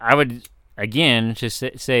again just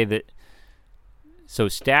say that, so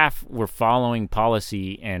staff were following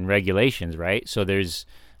policy and regulations, right? So there's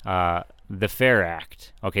the FAIR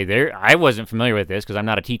Act. Okay, I wasn't familiar with this because I'm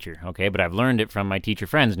not a teacher, okay? But I've learned it from my teacher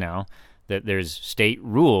friends now that there's state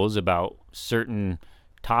rules about certain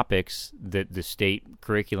topics that the state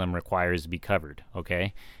curriculum requires to be covered,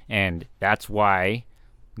 okay? And that's why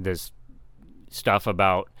this stuff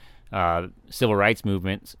about civil rights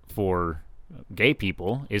movements for gay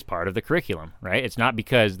people is part of the curriculum, right? It's not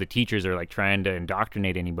because the teachers are like trying to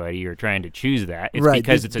indoctrinate anybody or trying to choose that. It's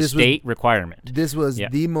because it's a state requirement. This was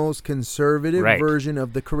the most conservative version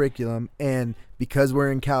of the curriculum, and because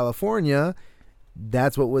we're in California,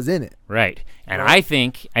 that's what was in it. Right. And I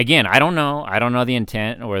think, again, I don't know the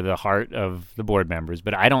intent or the heart of the board members,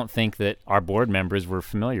 but I don't think that our board members were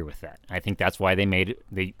familiar with that. I think that's why they made it,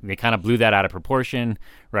 they kind of blew that out of proportion,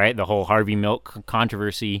 right? The whole Harvey Milk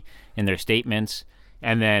controversy in their statements,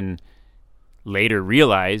 and then later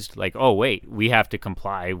realized, like, oh, wait, we have to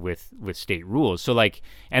comply with state rules. So, like,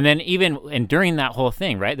 and then and during that whole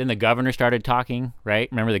thing, right, then the governor started talking, right?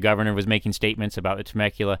 Remember, the governor was making statements about the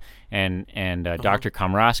Temecula, and Dr.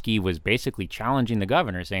 Komrosky was basically challenging the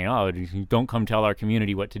governor, saying, oh, don't come tell our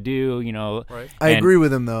community what to do, Right. I agree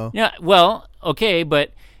with him, though. Yeah, well,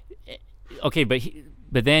 but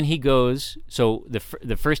then he goes, so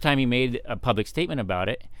the first time he made a public statement about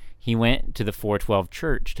it, he went to the 412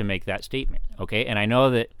 church to make that statement, okay? And I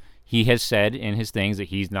know that he has said in his things that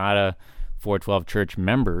he's not a 412 church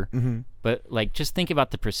member, but, like, just think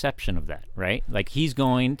about the perception of that, right? Like, he's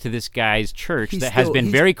going to this guy's church that has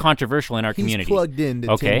been very controversial in our community. He's plugged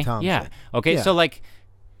into Tim Thompson. Yeah, okay, so, like,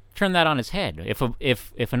 turn that on its head.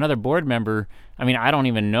 If another board member, I mean, I don't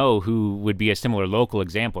even know who would be a similar local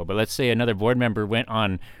example, but let's say another board member went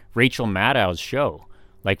on Rachel Maddow's show.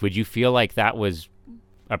 Like, would you feel like that was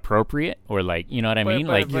appropriate, or like, you know what I mean?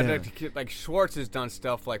 Like Schwartz has done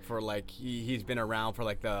stuff like for like he's been around for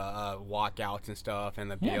like the walkouts and stuff, and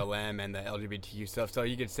the BLM and the LGBTQ stuff. So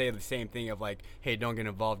you could say the same thing of like, hey, don't get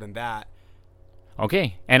involved in that.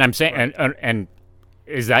 Okay, and I'm saying, and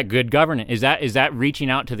is that good governance? Is that reaching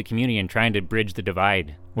out to the community and trying to bridge the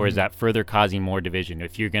divide, or is that further causing more division?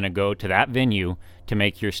 If you're going to go to that venue to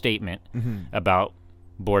make your statement about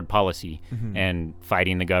board policy and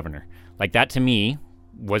fighting the governor, like that, to me,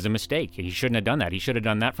 was a mistake. He shouldn't have done that. He should have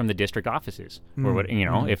done that from the district offices, or what,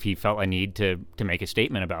 if he felt a need to make a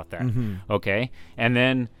statement about that. Okay, and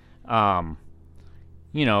then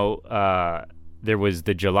there was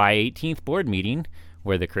the July 18th board meeting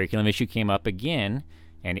where the curriculum issue came up again,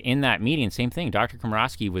 and in that meeting, same thing. Dr.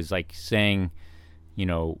 Komrosky was like saying,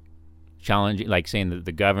 challenging, like saying that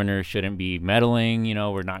the governor shouldn't be meddling.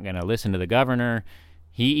 We're not going to listen to the governor.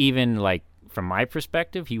 He even, like, from my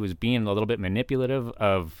perspective, he was being a little bit manipulative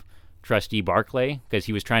of Trustee Barclay, because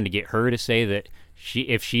he was trying to get her to say that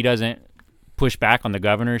if she doesn't push back on the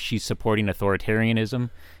governor, she's supporting authoritarianism,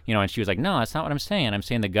 and she was like, no, that's not what I'm saying. I'm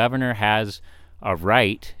saying the governor has a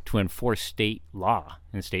right to enforce state law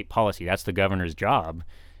and state policy. That's the governor's job.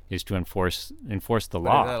 is to enforce the But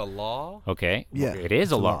law. is that a law? Okay. Yeah, It is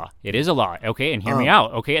it's a a law. law. It is a law. Okay, and hear me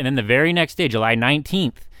out. Okay, and then the very next day, July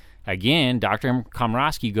 19th, again, Dr.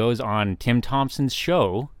 Komrosky goes on Tim Thompson's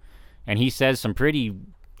show, and he says some pretty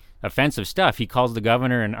offensive stuff. He calls the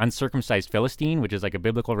governor an uncircumcised Philistine, which is like a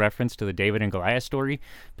biblical reference to the David and Goliath story,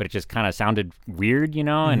 but it just kind of sounded weird, you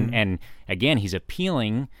know? And again, he's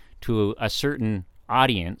appealing to a certain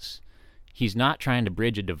audience. He's not trying to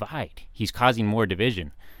bridge a divide. He's causing more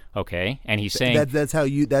division. Okay, and he's saying that's how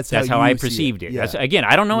how I perceived it. Yeah. That's, again,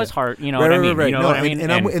 I don't know his heart. You know what I mean? Right. You know No, what I mean?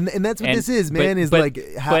 And that's what this is, man. Is but, like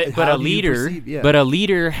but how a do you leader, perceive- but a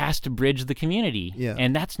leader has to bridge the community. Yeah.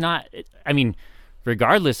 And that's not. I mean,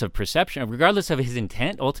 regardless of perception, regardless of his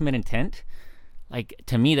intent, ultimate intent, like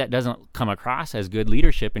to me, that doesn't come across as good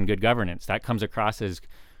leadership and good governance. That comes across as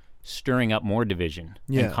stirring up more division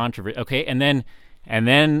and controversy. Okay, and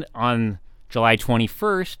then on July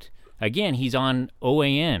 21st. Again, he's on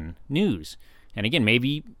OAN News. And again,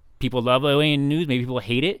 maybe people love OAN News, maybe people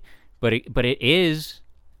hate it, but it is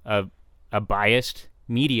a biased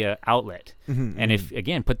media outlet. And if,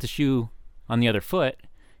 again, put the shoe on the other foot,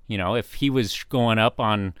 you know, if he was going up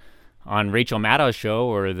on Rachel Maddow's show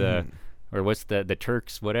or or what's the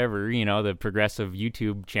Turks, whatever, you know, the progressive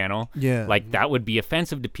YouTube channel, like that would be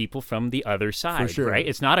offensive to people from the other side, For sure. right?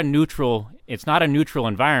 It's not a neutral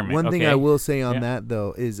environment. One thing okay? I will say on that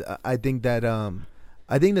though is I think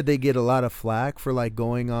that they get a lot of flack for like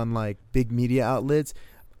going on like big media outlets.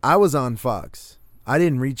 I was on Fox. I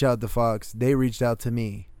didn't reach out to Fox. They reached out to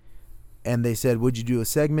me, and they said, "Would you do a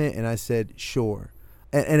segment?" And I said, "Sure."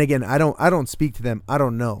 And again, I don't speak to them. I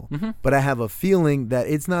don't know, but I have a feeling that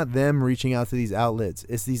it's not them reaching out to these outlets.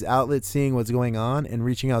 It's these outlets seeing what's going on and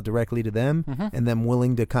reaching out directly to them, and them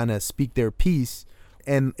willing to kind of speak their piece.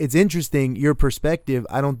 And it's interesting, your perspective.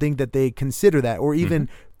 I don't think that they consider that, or even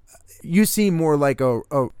you seem more like a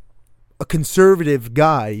conservative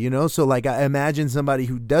guy, you know. So like, I imagine somebody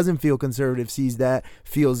who doesn't feel conservative sees that,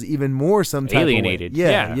 feels even more some type alienated. of way.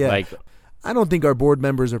 Yeah. Like, I don't think our board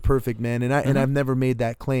members are perfect, man, and I've never made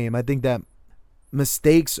that claim. I think that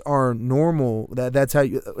mistakes are normal. That's how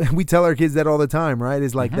we tell our kids that all the time, right?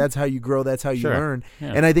 Is like that's how you grow, that's how you learn.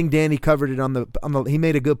 Yeah. And I think Danny covered it on the. He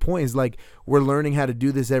made a good point. Is like we're learning how to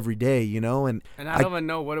do this every day, you know. And I don't even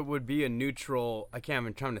know what it would be a neutral. I can't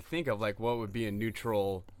even trying to think of like what would be a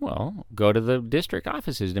neutral. Well, go to the district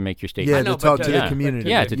offices to make your statement. Yeah, I know, to talk but to the community.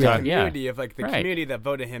 Yeah, to talk. Community. If like the community that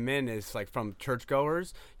voted him in is like from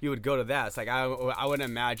churchgoers, you would go to that. It's like I would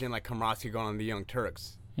imagine like Komrosky going on the Young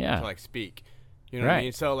Turks. Yeah. To like speak. You know what I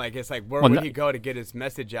mean? So, like, it's like, where would he go to get his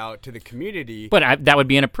message out to the community? But that would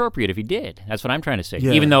be inappropriate if he did. That's what I'm trying to say.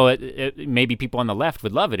 Yeah. Even though maybe people on the left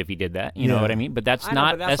would love it if he did that. You know what I mean? But that's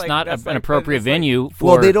not an appropriate venue for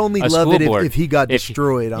well, they'd only love it board. If he got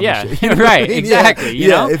destroyed. On the shit. Right, exactly. You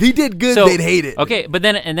know? If he did good, they'd hate it. Okay, but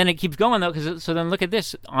then it keeps going though, because so then look at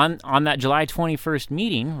this on that July 21st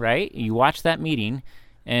meeting, right? You watch that meeting.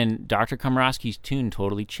 And Dr. Komrosky's tune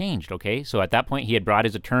totally changed, okay? So at that point, he had brought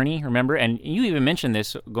his attorney, remember? And you even mentioned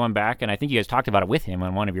this going back, and I think you guys talked about it with him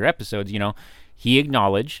on one of your episodes, you know. He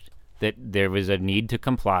acknowledged that there was a need to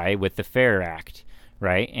comply with the FAIR Act,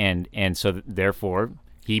 right? And so therefore,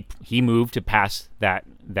 he moved to pass that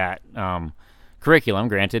curriculum,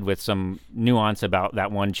 granted with some nuance about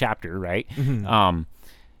that one chapter, right?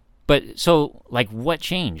 But so, like, what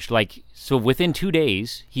changed? Like, so within 2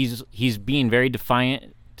 days, he's being very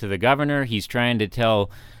defiant to the governor. He's trying to tell,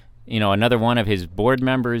 you know, another one of his board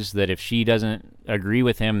members that if she doesn't agree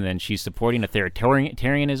with him, then she's supporting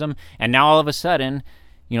authoritarianism. And now all of a sudden,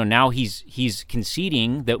 you know, now he's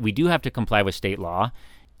conceding that we do have to comply with state law.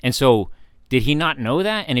 And so, did he not know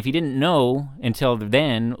that? And if he didn't know until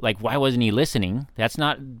then, like, why wasn't he listening? That's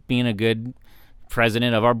not being a good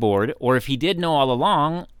president of our board. Or if he did know all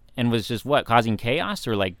along and was just causing chaos,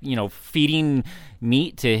 or like, you know, feeding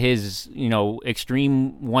meat to his, you know,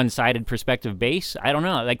 extreme one-sided perspective base. I don't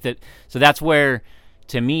know, like that. So that's where,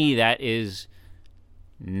 to me, that is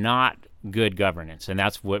not good governance, and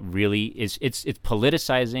that's what really is. It's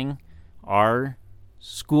politicizing our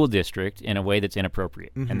school district in a way that's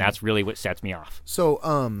inappropriate, and that's really what sets me off.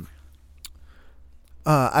 So,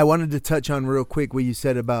 I wanted to touch on real quick what you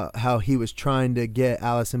said about how he was trying to get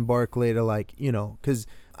Allison Barclay to, like, you know, because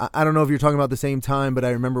I don't know if you're talking about the same time, but I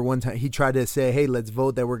remember one time he tried to say, hey, let's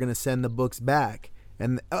vote that we're going to send the books back.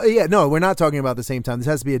 And no, we're not talking about the same time. This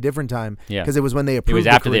has to be a different time. Yeah. Because it was when they approved it. It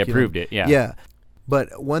was after they approved it, yeah. Yeah.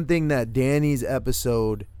 But one thing that Danny's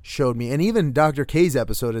episode showed me, and even Dr. K's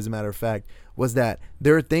episode, as a matter of fact, was that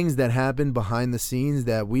there are things that happen behind the scenes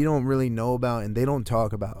that we don't really know about and they don't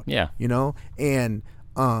talk about. Yeah. You know? And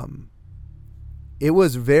it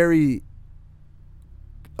was very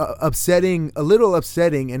a little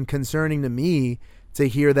upsetting and concerning to me to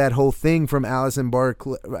hear that whole thing from Allison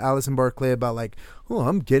Barclay about like, oh,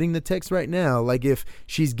 I'm getting the text right now. Like if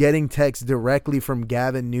she's getting text directly from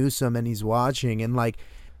Gavin Newsom and he's watching, and like,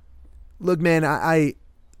 look, man,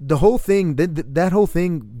 the whole thing, that whole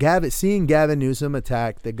thing, seeing Gavin Newsom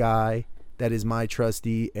attack the guy that is my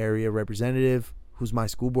trustee area representative, who's my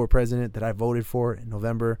school board president that I voted for in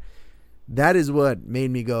November, that is what made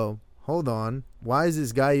me go, hold on, why is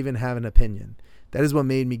this guy even have an opinion? That is what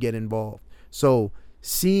made me get involved. So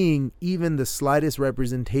seeing even the slightest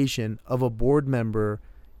representation of a board member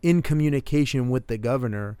in communication with the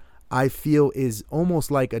governor, I feel is almost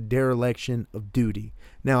like a dereliction of duty.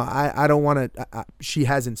 Now, I don't want to, she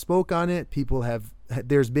hasn't spoke on it.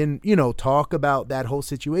 There's been, talk about that whole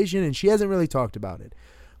situation, and she hasn't really talked about it.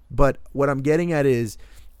 But what I'm getting at is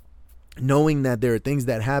knowing that there are things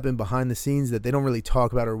that happen behind the scenes that they don't really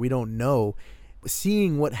talk about or we don't know,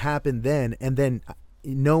 seeing what happened then, and then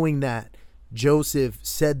knowing that Joseph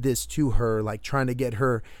said this to her, like trying to get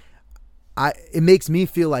her, it makes me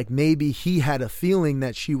feel like maybe he had a feeling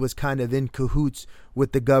that she was kind of in cahoots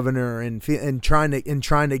with the governor and trying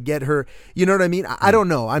to get her, you know what I mean? I don't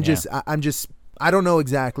know. I don't know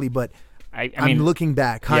exactly, but I mean, I'm looking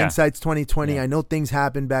back. Hindsight's 2020. Yeah. I know things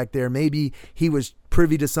happened back there. Maybe he was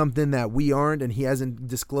privy to something that we aren't, and he hasn't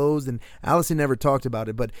disclosed. And Allison never talked about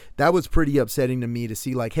it, but that was pretty upsetting to me to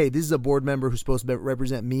see. Like, hey, this is a board member who's supposed to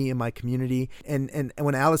represent me and my community. And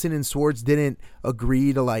when Allison and Swartz didn't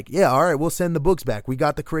agree to like, yeah, all right, we'll send the books back. We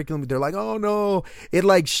got the curriculum. They're like, oh no. It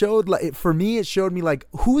like showed like for me, it showed me like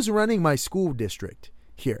who's running my school district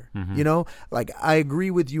here. Mm-hmm. Like I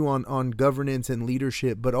agree with you on governance and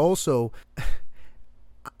leadership, but also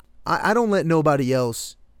I don't let nobody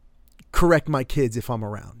else correct my kids if I'm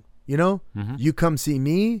around. Mm-hmm. You come see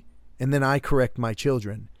me and then I correct my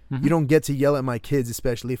children. Mm-hmm. You don't get to yell at my kids,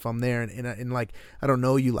 especially if I'm there and like I don't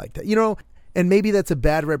know you like that, and maybe that's a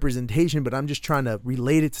bad representation, but I'm just trying to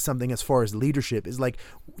relate it to something as far as leadership is like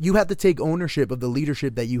you have to take ownership of the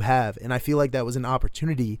leadership that you have, and I feel like that was an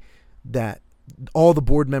opportunity that all the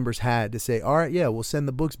board members had to say, all right, yeah, we'll send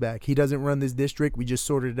the books back. He doesn't run this district. We just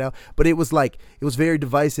sorted it out. But it was very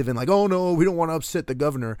divisive and like, oh no, we don't want to upset the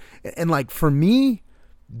governor. And like, for me,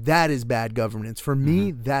 that is bad governance. For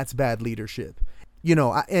me, that's bad leadership.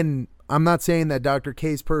 And I'm not saying that Dr.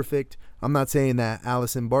 K's perfect. I'm not saying that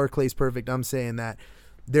Allison Barclay's perfect. I'm saying that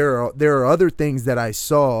there are other things that I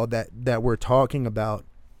saw that we're talking about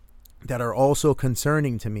that are also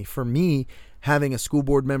concerning to me. For me, having a school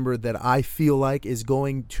board member that I feel like is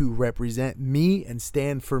going to represent me and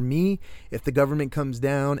stand for me. If the government comes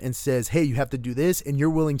down and says, hey, you have to do this, and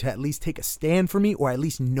you're willing to at least take a stand for me, or at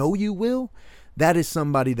least know you will, that is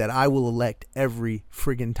somebody that I will elect every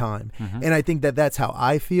friggin' time. Mm-hmm. And I think that that's how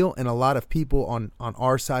I feel, and a lot of people on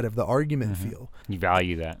our side of the argument feel. You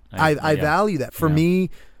value that. I value that. For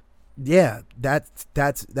me, yeah, that's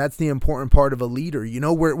the important part of a leader.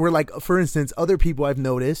 We're like, for instance, other people I've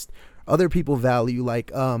noticed, other people value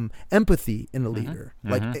like empathy in a leader.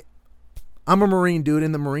 Like I'm a Marine dude,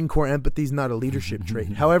 in the Marine Corps, empathy is not a leadership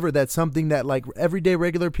trait. However, that's something that like everyday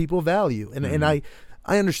regular people value. And I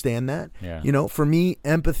understand that. Yeah. For me,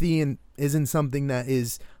 empathy isn't something that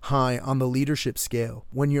is high on the leadership scale.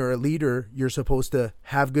 When you're a leader, you're supposed to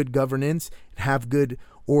have good governance, have good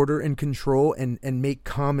order and control, and make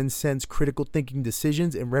common sense, critical thinking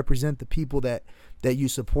decisions and represent the people that you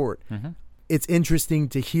support. It's interesting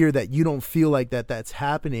to hear that you don't feel like that's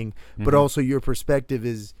happening, but also your perspective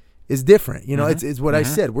is different. It's what I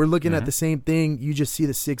said. We're looking at the same thing. You just see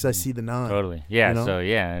the 6, I see the 9. Totally. Yeah. So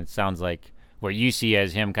yeah, it sounds like what you see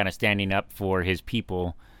as him kind of standing up for his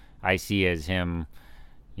people, I see as him,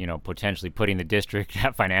 potentially putting the district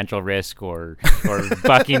at financial risk or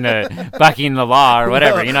bucking the law or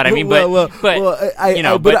whatever. You know what I mean?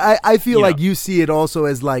 I feel like you see it also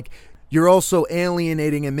as like, you're also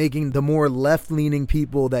alienating and making the more left-leaning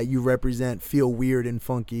people that you represent feel weird and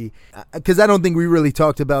funky. Because I don't think we really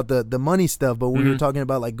talked about the money stuff, but we were talking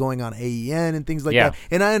about like going on AEN and things like that.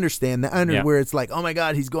 And I understand that. Where it's like, oh my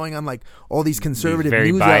God, he's going on like all these conservative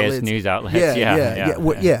very news biased outlets. news outlets.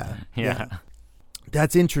 Yeah.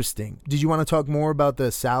 That's interesting. Did you want to talk more about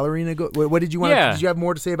the salary What did you want? Did you have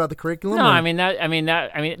more to say about the curriculum? No,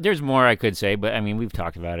 or? There's more I could say, but we've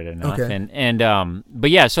talked about it enough. Okay. But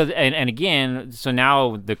yeah. So and again, so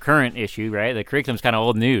now the current issue, right? The curriculum's kind of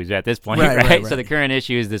old news at this point, right? So the current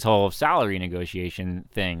issue is this whole salary negotiation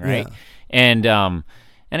thing, right? Yeah.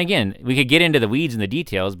 And again, we could get into the weeds and the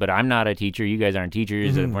details, but I'm not a teacher. You guys aren't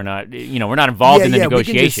teachers, and we're not involved in the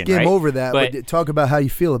negotiation. We can just skim over that, but talk about how you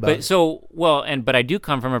feel about it. But I do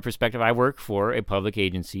come from a perspective. I work for a public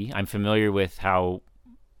agency. I'm familiar with how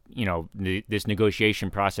this negotiation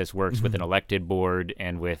process works with an elected board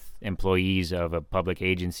and with employees of a public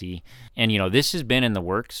agency. And, this has been in the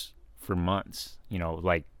works for months,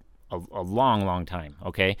 like a long, long time,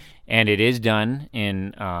 okay? And it is done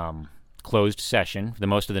in closed session, the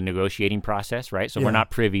most of the negotiating process, right? So we're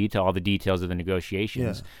not privy to all the details of the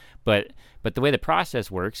negotiations. But the way the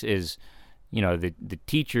process works is, the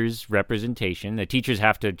teachers' representation, the teachers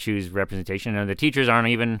have to choose representation, and the teachers aren't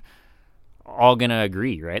even all going to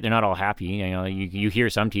agree, right? They're not all happy. You hear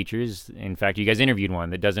some teachers, in fact, you guys interviewed one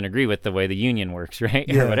that doesn't agree with the way the union works,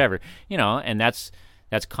 right? Or whatever, and that's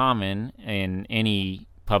common in any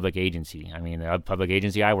public agency. I mean, the public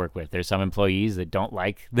agency I work with, there's some employees that don't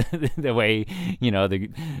like the way,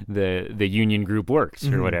 the union group works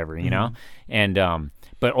or whatever, and,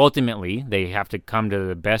 but ultimately they have to come to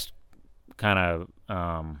the best kind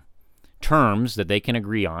of, terms that they can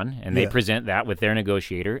agree on, and they present that with their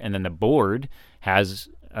negotiator, and then the board has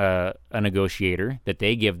a negotiator that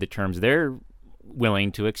they give the terms they're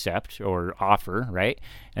willing to accept or offer, right?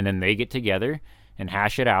 And then they get together and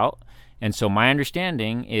hash it out. And so my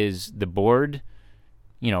understanding is the board,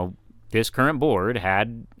 this current board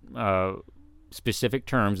had specific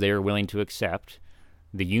terms they were willing to accept.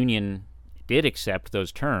 The union did accept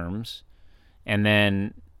those terms, and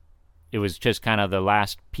then it was just kind of the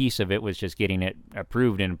last piece of it was just getting it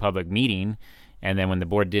approved in a public meeting. And then when the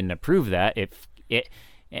board didn't approve that,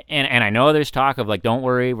 and I know there's talk of like, don't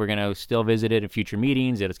worry, we're going to still visit it in future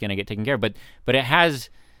meetings, that it's going to get taken care of. But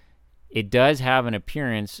it does have an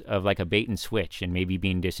appearance of like a bait and switch and maybe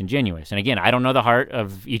being disingenuous. And again, I don't know the heart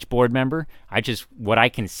of each board member. What I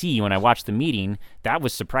can see when I watch the meeting, that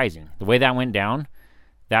was surprising. The way that went down,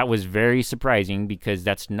 that was very surprising, because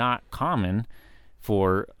that's not common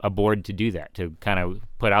for a board to do that, to kind of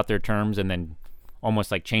put out their terms and then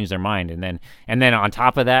almost like change their mind. And then on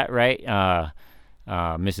top of that, right,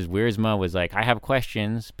 Mrs. Wiersma was like, I have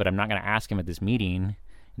questions, but I'm not going to ask him at this meeting.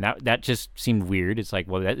 And that just seemed weird. It's like,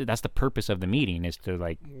 well, that's the purpose of the meeting, is to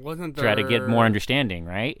like try to get more understanding,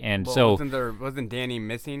 right? And so wasn't Danny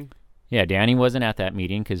missing? Yeah, Danny wasn't at that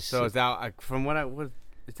meeting because. So is that from what I was?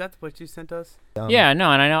 Is that what you sent us? Yeah,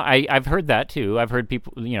 no, and I know I've heard that too. I've heard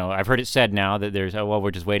people, I've heard it said now that there's,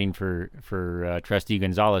 we're just waiting for Trustee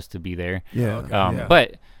Gonzalez to be there. Yeah.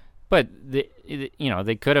 But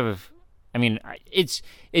they could have. I mean, it's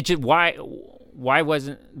just why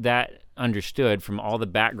wasn't that understood from all the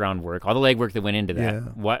background work, all the legwork that went into that?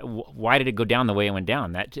 Yeah. Why did it go down the way it went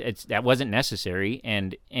down? That wasn't necessary,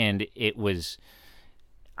 and it was.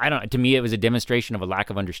 To me, it was a demonstration of a lack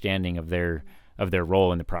of understanding of their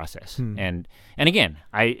role in the process. And again,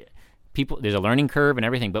 there's a learning curve and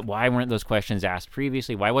everything, but why weren't those questions asked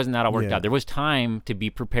previously? Why wasn't that all worked out? There was time to be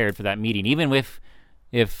prepared for that meeting, even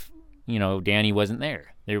if Danny wasn't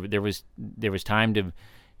there. There was time to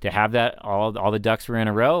have that, all the ducks were in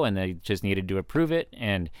a row, and they just needed to approve it.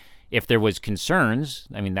 And if there was concerns,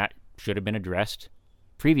 I mean, that should have been addressed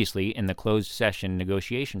previously in the closed session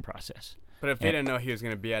negotiation process. But if they didn't know he was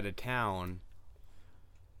going to be out of town,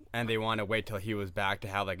 and they want to wait till he was back to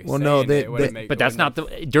have like a say, but that's not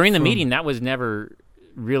during the meeting. That was never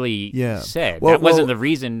really said. That wasn't the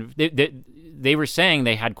reason. They were saying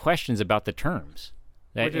they had questions about the terms,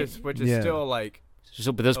 which is still like.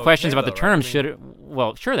 So, but those questions about the terms sure,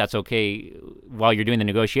 that's okay while you're doing the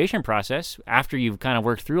negotiation process. After you've kind of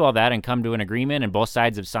worked through all that and come to an agreement, and both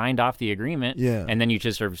sides have signed off the agreement, and then you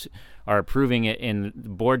just are approving it in the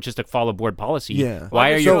board just to follow board policy. Yeah.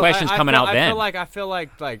 Why are your questions coming out then? I feel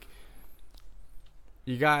like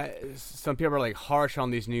you got some people are like harsh on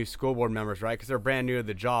these new school board members, right? Because they're brand new to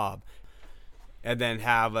the job. And then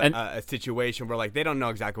have a situation where, like, they don't know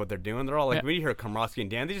exactly what they're doing. They're all like, when you hear Komrosky and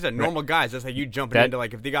Dan, they're just normal guys. That's like you jumping into,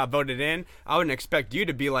 like, if they got voted in, I wouldn't expect you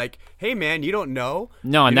to be like, hey, man, you don't know?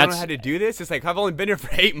 No, and you don't know how to do this? It's like, I've only been here for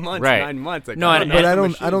 8 months, 9 months. Like, no, I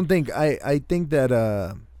don't think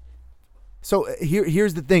that, so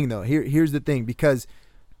here's the thing, though. Here's the thing, because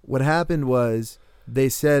what happened was they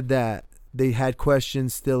said that they had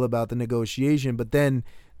questions still about the negotiation, but then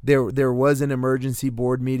there was an emergency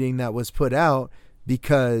board meeting that was put out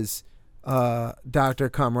because Dr.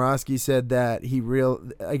 Komrosky said that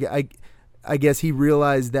I guess he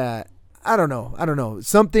realized that I don't know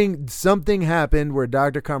something happened where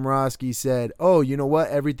Dr. Komrosky said, oh, you know what,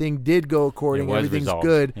 everything did go according, everything's resolved.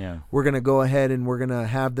 Good. Yeah. We're gonna go ahead and we're gonna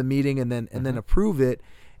have the meeting and then approve it,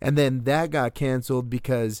 and then that got canceled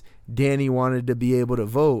because Danny wanted to be able to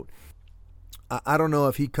vote. I don't know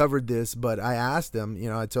if he covered this, but I asked him,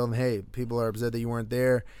 I told him, hey, people are upset that you weren't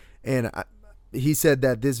there. And he said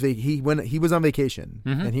that he was on vacation,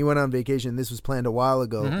 and he went on vacation. This was planned a while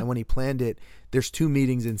ago. And when he planned it, there's 2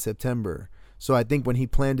 meetings in September. So I think when he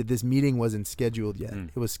planned it, this meeting wasn't scheduled yet.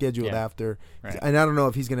 It was scheduled after. Right. And I don't know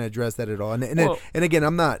if he's going to address that at all. And again,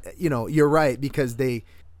 I'm not, you're right, because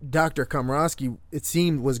Dr. Komorowski, it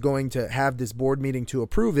seemed, was going to have this board meeting to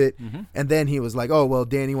approve it. And then he was like, oh, well,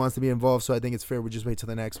 Danny wants to be involved, so I think it's fair. We'll just wait till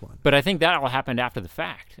the next one. But I think that all happened after the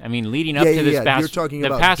fact. I mean, leading up to this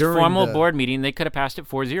past formal board meeting, they could have passed it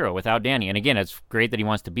 4-0 without Danny. And again, it's great that he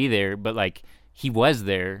wants to be there, but like, he was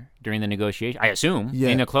there during the negotiation, I assume.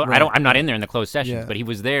 In the I'm not in there in the closed sessions, but he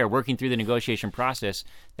was there working through the negotiation process.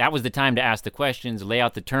 That was the time to ask the questions, lay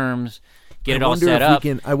out the terms, get it all set up.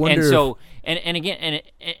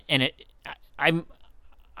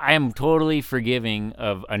 I am totally forgiving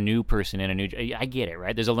of a new person and I get it,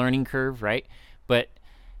 right? There's a learning curve, right? But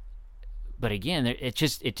again, it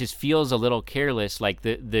just feels a little careless. Like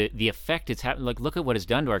the effect it's having. Like, look at what it's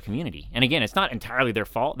done to our community. And again, it's not entirely their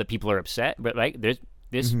fault that people are upset, but like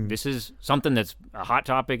this is something that's a hot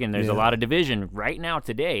topic, and there's a lot of division right now.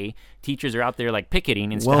 Today, teachers are out there like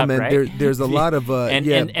picketing and stuff. Right? There's a lot of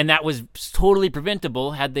and that was totally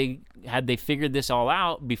preventable had they figured this all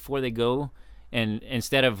out before they go, and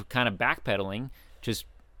instead of kind of backpedaling, just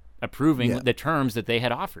approving the terms that they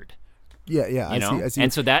had offered. Yeah, I see.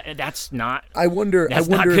 And so that's not. I wonder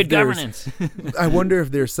not good governance. I wonder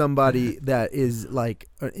if there's somebody that is like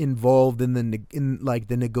involved in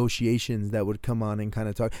the negotiations that would come on and kind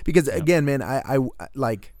of talk. Because again, man, I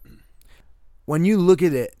like when you look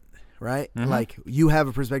at it, right? Like, you have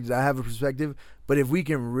a perspective, I have a perspective. But if we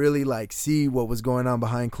can really like see what was going on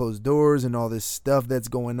behind closed doors and all this stuff that's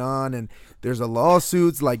going on, and there's a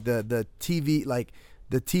lawsuits, like the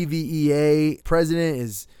TVEA president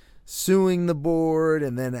is suing the board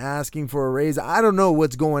and then asking for a raise. I don't know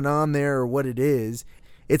what's going on there or what it is.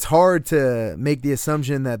 It's hard to make the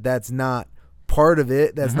assumption that that's not part of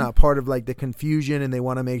it. That's not part of like the confusion, and they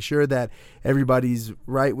want to make sure that everybody's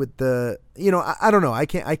right with the, I don't know. I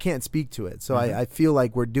can't speak to it. So I feel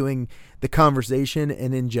like we're doing the conversation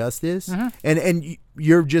an injustice, and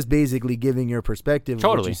you're just basically giving your perspective of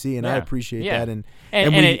what you see, and I appreciate that. And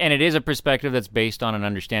it is a perspective that's based on an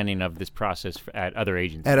understanding of this process at other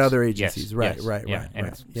agencies. Right.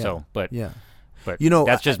 But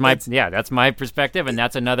that's just that's my perspective, and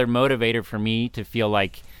that's another motivator for me to feel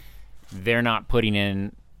like they're not putting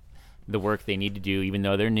in the work they need to do, even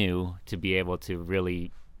though they're new, to be able to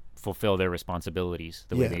really fulfill their responsibilities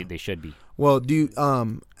the way they should be. Well,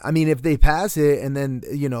 I mean, if they pass it and then,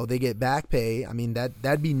 they get back pay, I mean,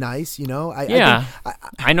 that'd be nice,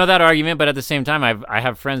 I know that argument, but at the same time, I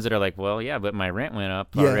have friends that are like, well, yeah, but my rent went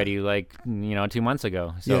up already, 2 months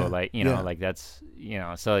ago. So like that's,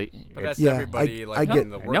 so. But that's everybody, I get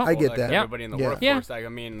that. Everybody in the workforce. Like, I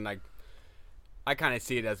mean, like, I kind of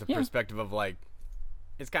see it as a perspective of like,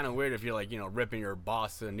 it's kind of weird if you're like, ripping your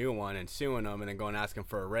boss a new one and suing them and then going asking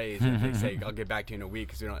for a raise and they say, I'll get back to you in a week.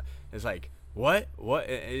 Cause it's like, what?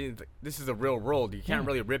 This is a real world. You can't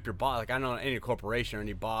really rip your boss. Like, I don't know any corporation or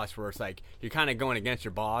any boss where it's like, you're kind of going against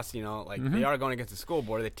your boss, they are going against the school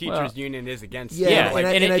board. The teachers union is against I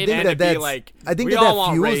think that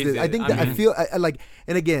fuels it. I think that I feel like,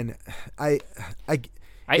 and again,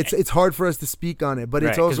 it's hard for us to speak on it, but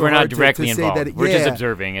it's also we're hard not directly to involved. Say that we're just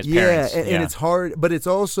observing as parents. And it's hard, but it's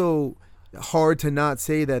also hard to not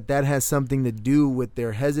say that has something to do with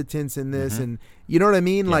their hesitance in this, and you know what I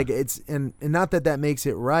mean. Like, it's and not that makes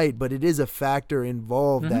it right, but it is a factor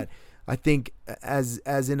involved that I think as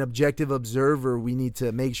an objective observer, we need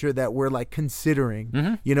to make sure that we're like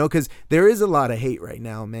considering, because there is a lot of hate right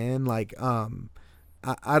now, man. Like,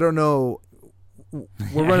 I don't know.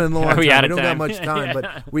 We're running low on time. We don't got much time,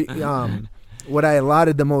 but we what I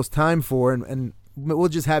allotted the most time for, and we'll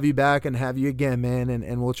just have you back and have you again, man,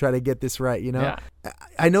 and we'll try to get this right.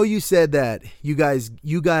 I know you said that you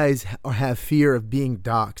guys have fear of being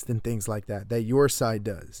doxxed and things like that your side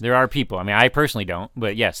does. There are people. I mean, I personally don't,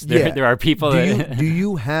 but yes, there are people. Do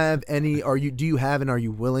you have any? Do you have and are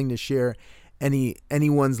you willing to share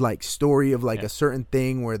anyone's like story of like a certain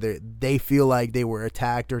thing where they feel like they were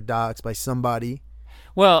attacked or doxxed by somebody?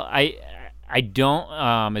 Well, I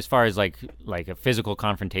don't as far as like a physical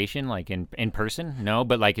confrontation, like in person, no,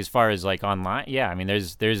 but like as far as like online, I mean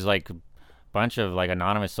there's like a bunch of like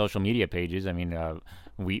anonymous social media pages. I mean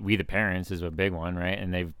we the parents is a big one, right?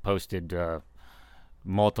 And they've posted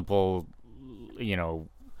multiple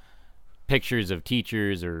pictures of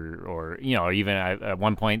teachers or even at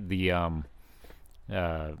one point the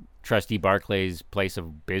Trustee Barclay's place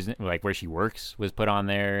of business, like where she works, was put on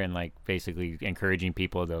there, and like basically encouraging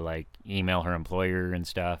people to like email her employer and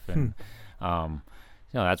stuff, and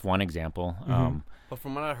that's one example. But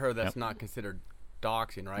from what I heard, that's not considered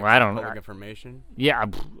doxing, right? Well, I don't know. Public information. Yeah,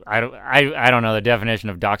 I don't know the definition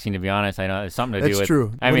of doxing, to be honest. I know it's something to do with. That's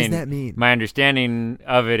true. What does that mean? My understanding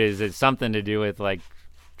of it is it's something to do with like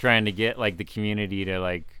trying to get like the community to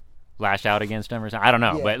like lash out against them or something. I don't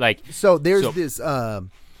know, but like so there's this.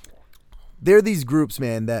 There are these groups,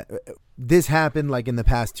 man, that this happened like in the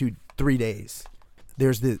past 2-3 days.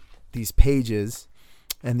 There's these pages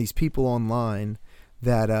and these people online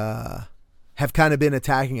that have kind of been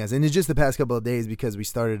attacking us. And it's just the past couple of days because we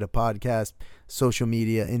started a podcast, social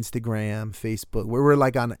media, Instagram, Facebook. We're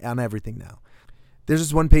like on everything now. There's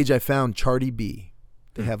this one page I found, Charty B.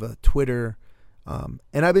 They have a Twitter.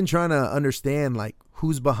 And I've been trying to understand like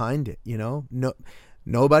who's behind it, you know?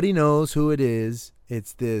 Nobody knows who it is.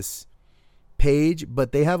 It's this page,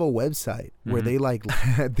 but they have a website where they like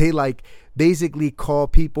basically call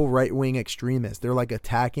people right-wing extremists. They're like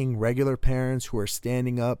attacking regular parents who are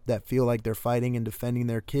standing up that feel like they're fighting and defending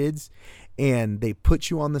their kids, and they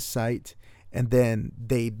put you on the site, and then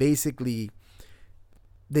they basically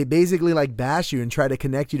like bash you and try to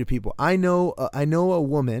connect you to people. I know a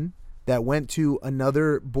woman that went to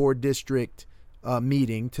another board district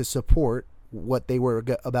meeting to support what they were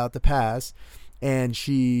about to pass, and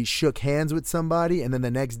she shook hands with somebody, and then the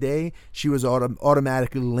next day she was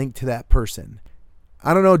automatically linked to that person.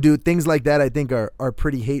 I don't know, dude. Things like that I think are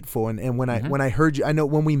pretty hateful. And when I heard you, I know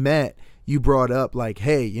when we met, you brought up like,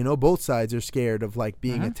 hey, you know, both sides are scared of like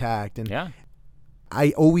being attacked. And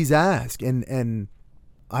I always ask, and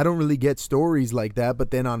I don't really get stories like that. But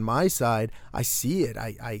then on my side, I see it.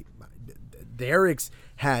 Derek's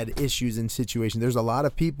had issues in situations. There's a lot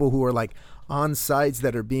of people who are like on sites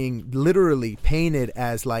that are being literally painted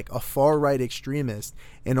as like a far right extremist,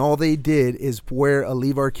 and all they did is wear a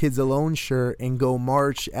Leave Our Kids Alone shirt and go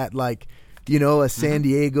march at like, you know, a San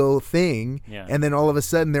Diego thing, and then all of a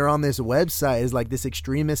sudden they're on this website as like this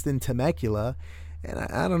extremist in Temecula. And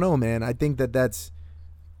I don't know, man. I think that's,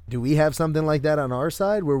 do we have something like that on our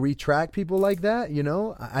side where we track people like that? You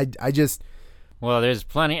know, I just, well, there's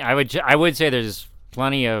plenty. I would say there's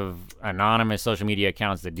plenty of anonymous social media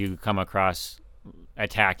accounts that do come across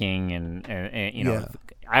attacking and you know,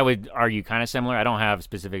 I would argue kind of similar. I don't have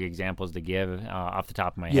specific examples to give off the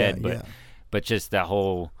top of my head, but just that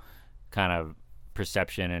whole kind of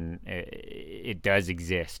perception, and it does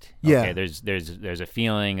exist. Okay, there's a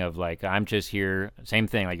feeling of like, I'm just here, same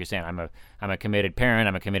thing like you're saying, I'm a committed parent,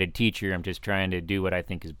 I'm a committed teacher, I'm just trying to do what I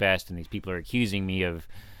think is best, and these people are accusing me of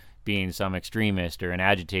being some extremist or an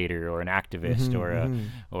agitator or an activist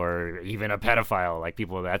or even a pedophile. Like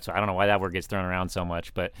people, I don't know why that word gets thrown around so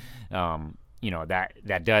much, but you know,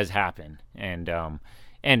 that does happen,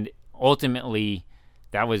 and ultimately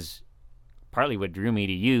that was partly what drew me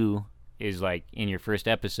to you. Is like in your first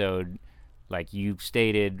episode, like you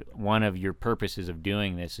stated, one of your purposes of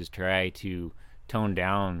doing this is try to tone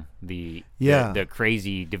down the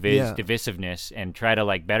crazy divisiveness and try to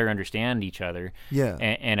like better understand each other.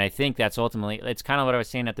 And I think that's ultimately, it's kind of what I was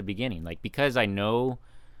saying at the beginning, like because I know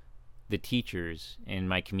the teachers in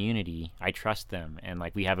my community, I trust them, and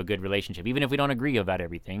like we have a good relationship, even if we don't agree about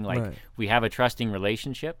everything. Like we have a trusting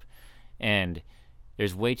relationship, and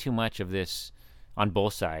there's way too much of this on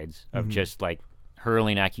both sides of just like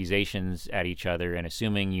hurling accusations at each other and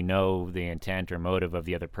assuming you know the intent or motive of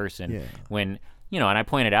the other person. When, you know, and I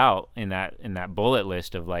pointed out in that bullet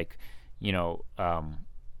list of like, you know, a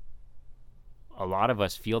lot of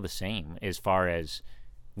us feel the same as far as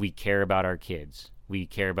we care about our kids. We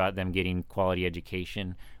care about them getting quality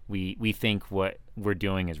education. We think what we're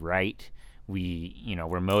doing is right.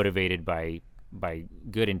 We're motivated by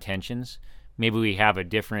good intentions. Maybe we have a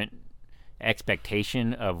different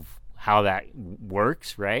expectation of how that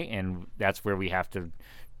works, right? And that's where we have to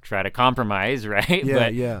try to compromise, right?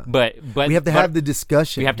 But we have to have the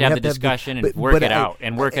discussion. We have to have the discussion and work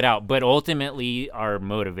it out. But ultimately, our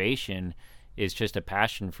motivation is just a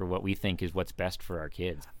passion for what we think is what's best for our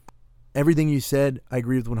kids. Everything you said, I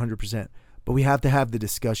agree with 100%. But we have to have the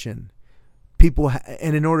discussion.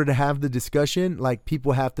 And in order to have the discussion, like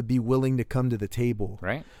people have to be willing to come to the table,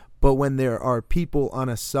 right? But when there are people on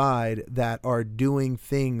a side that are doing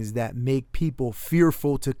things that make people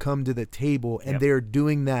fearful to come to the table, and they're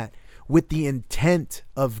doing that with the intent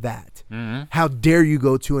of that, how dare you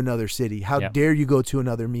go to another city? How dare you go to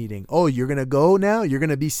another meeting? Oh, you're going to go now? You're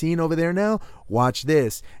going to be seen over there now? Watch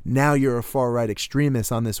this. Now you're a far-right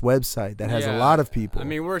extremist on this website that has a lot of people. I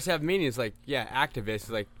mean, we're just having meetings like,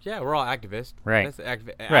 activists. Like, we're all activists. Right.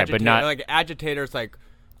 Right, but not... Like, agitators, like,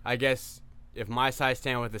 I guess... If my side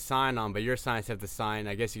stand with the sign on, but your signs have the sign,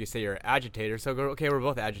 I guess you could say you're an agitator. So, okay, we're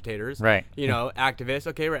both agitators. Right. You know, activists.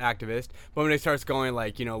 Okay, we're activists. But when it starts going,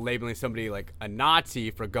 like, you know, labeling somebody like a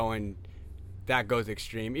Nazi for going that goes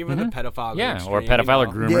extreme. Even the pedophile goes extreme. Or pedophile or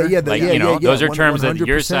groomer. Those are terms that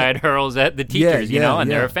your side hurls at the teachers, and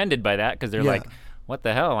they're offended by that because they're like, what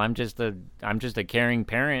the hell? I'm just a caring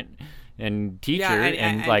parent and teacher,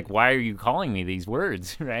 and like, why are you calling me these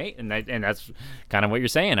words, right? And that's kind of what you're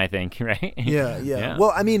saying, I think, right? Yeah.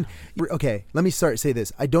 Well, I mean, okay, let me say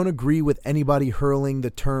this. I don't agree with anybody hurling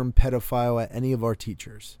the term pedophile at any of our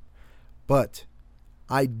teachers, but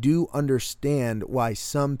I do understand why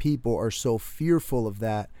some people are so fearful of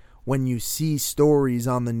that when you see stories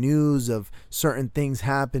on the news of certain things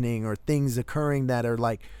happening or things occurring that are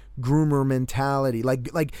like groomer mentality,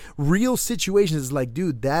 like real situations. Like,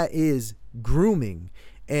 dude, that is grooming,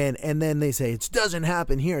 and then they say it doesn't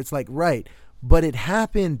happen here. It's like, right, but it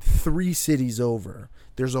happened 3 cities over.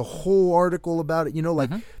 There's a whole article about it,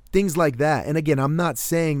 like things like that. And again, I'm not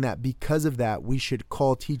saying that because of that we should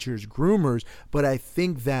call teachers groomers, but I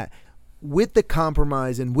think that with the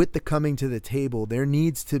compromise and with the coming to the table, there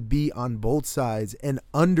needs to be on both sides an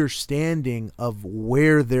understanding of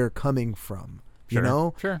where they're coming from.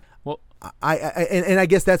 Sure. Well, I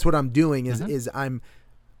guess that's what I'm doing is I'm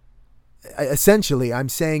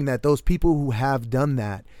saying that those people who have done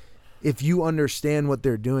that, if you understand what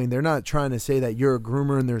they're doing, they're not trying to say that you're a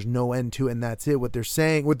groomer and there's no end to it and that's it. What they're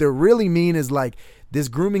saying, what they really mean is like, this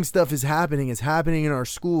grooming stuff is happening in our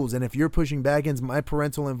schools. And if you're pushing back against my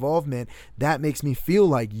parental involvement, that makes me feel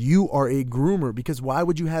like you are a groomer, because why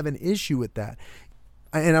would you have an issue with that?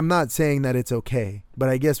 And I'm not saying that it's okay, but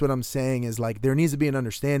I guess what I'm saying is like, there needs to be an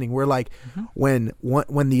understanding where like when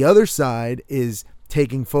the other side is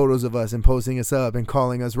taking photos of us and posting us up and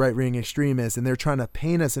calling us right-wing extremists, and they're trying to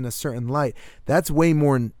paint us in a certain light, that's way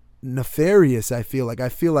more nefarious. I feel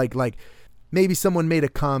like maybe someone made a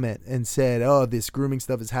comment and said, oh, this grooming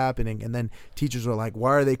stuff is happening, and then teachers are like,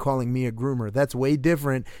 why are they calling me a groomer? That's way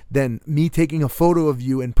different than me taking a photo of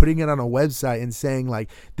you and putting it on a website and saying like,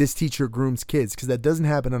 this teacher grooms kids, because that doesn't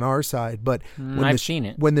happen on our side. But when I've seen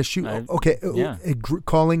it. When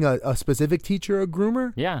calling a specific teacher a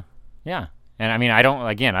groomer? Yeah. And I mean, I don't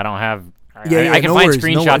have. I can no find worries.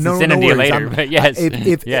 screenshots and send them to you later. But yes,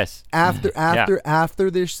 yes. After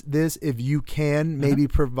this, if you can maybe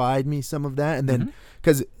provide me some of that, and then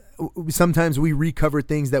because sometimes we recover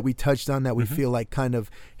things that we touched on that we feel like kind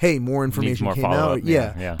of, hey, more information came out.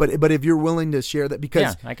 Yeah. But if you're willing to share that,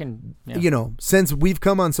 because I can. Since we've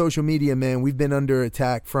come on social media, man, we've been under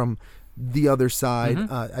attack from the other side.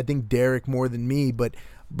 I think Derek more than me, but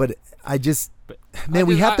I just. Man,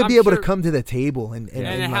 we have to be able to come to the table, and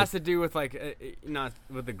it has to do with like not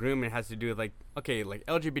with the grooming. It has to do with like, okay, like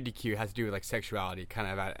LGBTQ has to do with like sexuality, kind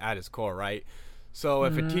of at its core, right? So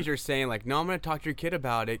if a teacher's saying like, no, I'm going to talk to your kid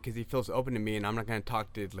about it because he feels open to me, and I'm not going to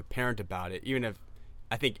talk to the parent about it, even if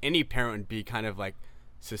I think any parent would be kind of like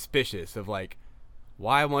suspicious of like,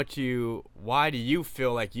 why do you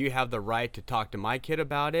feel like you have the right to talk to my kid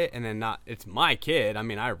about it, and then not, it's my kid. I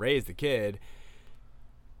mean, I raised the kid.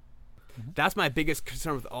 That's my biggest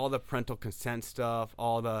concern with all the parental consent stuff,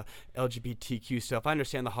 all the LGBTQ stuff. I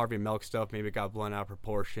understand the Harvey Milk stuff maybe got blown out of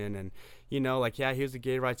proportion, and he was a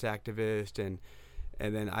gay rights activist, and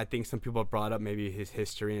then I think some people brought up maybe his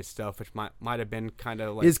history and stuff, which might have been kind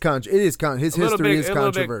of like his history is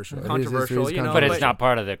controversial. But it's not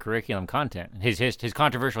part of the curriculum content. His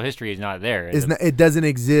controversial history is not there. It doesn't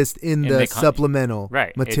exist in the supplemental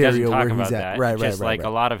material where he's at. Right. Just like a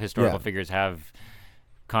lot of historical figures have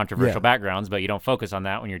controversial backgrounds, but you don't focus on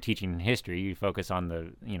that when you're teaching history. You focus on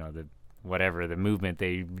the whatever the movement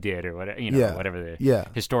they did, or whatever whatever the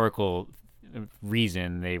historical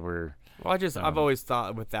reason they were. Well, I've always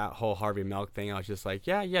thought with that whole Harvey Milk thing, I was just like,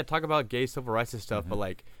 talk about gay civil rights and stuff, but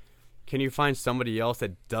like, can you find somebody else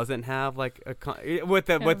that doesn't have like with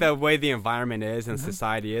the way the environment is and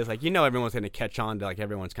society is, like, everyone's going to catch on to like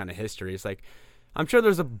everyone's kind of history. It's like, I'm sure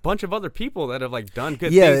there's a bunch of other people that have like done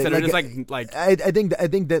good things that are just like. I think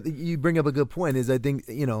that you bring up a good point. Is I think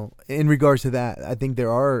in regards to that, I think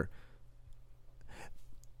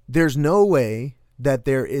there's no way that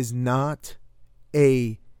there is not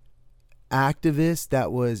a activist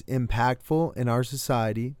that was impactful in our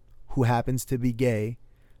society who happens to be gay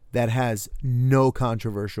that has no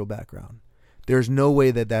controversial background. There's no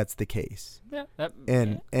way that that's the case. Yeah,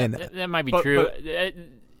 that might be true.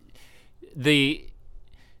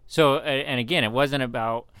 And again, it wasn't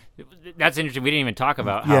about. That's interesting. We didn't even talk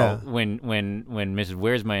about how when Mrs.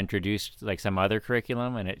 Wiersma introduced like some other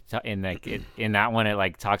curriculum, and in that one it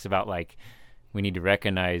like talks about like we need to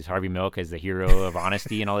recognize Harvey Milk as the hero of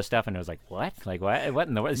honesty and all this stuff, and it was like what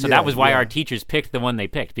in the world? So that was why our teachers picked the one they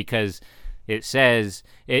picked, because it says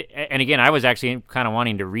it. And again, I was actually kind of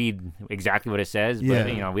wanting to read exactly what it says, but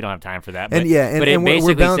we don't have time for that. But, and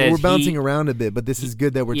we're bouncing around a bit, but this is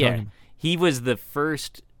good that we're talking. He was the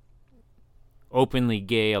first openly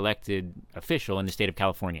gay elected official in the state of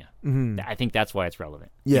California. I think that's why it's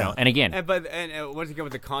relevant. And again, and once again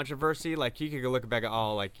with the controversy, like you could go look back at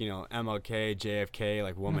all like MLK, JFK,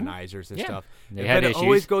 like womanizers and stuff. They had it issues.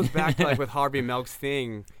 always goes back to like with Harvey Milk's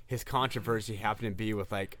thing. His controversy happened to be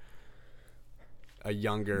with like a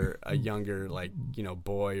younger like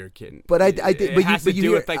boy or kid. But I think it has to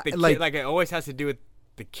do with like the kid. Like it always has to do with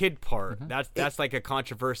the kid part. That's like a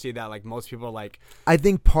controversy that like most people like. I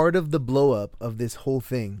think part of the blow up of this whole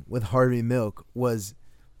thing with Harvey Milk was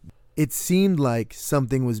it seemed like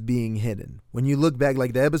something was being hidden. When you look back,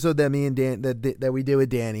 like the episode that me and Dan that we did with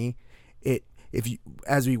Danny,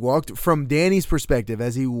 as we walked from Danny's perspective,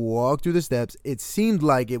 as he walked through the steps, it seemed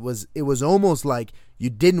like it was almost like you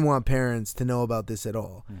didn't want parents to know about this at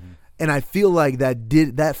all. And I feel like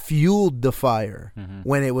that fueled the fire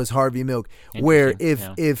when it was Harvey Milk. Where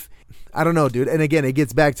if I don't know, dude. And again, it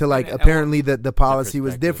gets back to like apparently the policy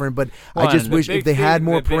was different. But I just wish if they had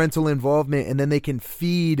more parental involvement, and then they can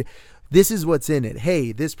feed. This is what's in it.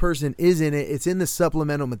 Hey, this person is in it. It's in the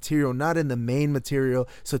supplemental material, not in the main material.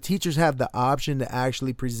 So teachers have the option to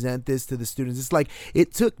actually present this to the students. It's like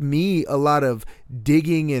it took me a lot of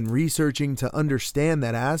digging and researching to understand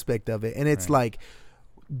that aspect of it. And it's like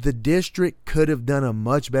the district could have done a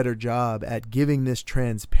much better job at giving this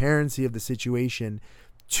transparency of the situation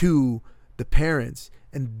to the parents.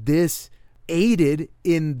 And this aided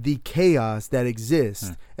in the chaos that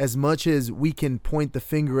exists. As much as we can point the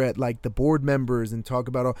finger at like the board members and talk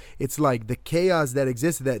about it's like the chaos that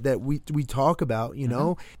exists that we talk about,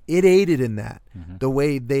 it aided in that the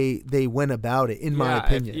way they went about it, in my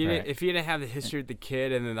opinion. If you didn't have the history of the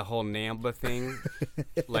kid and then the whole NAMBLA thing,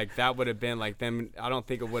 like that would have been like them. I don't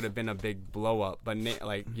think it would have been a big blow up, but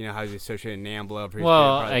like how you associate NAMBLA.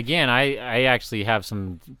 Well, again, I actually have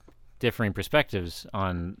some differing perspectives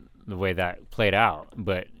on the way that played out,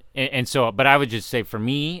 but I would just say for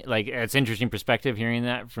me, like it's interesting perspective hearing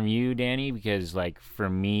that from you, Danny, because like for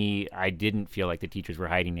me, I didn't feel like the teachers were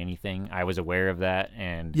hiding anything. I was aware of that,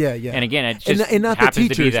 and and again, it just and not the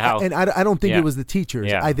teachers, to be the house. And I don't think it was the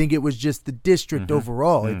teachers. I think it was just the district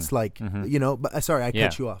overall. It's like But sorry, I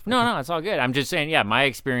cut you off. No, it's all good. I'm just saying, my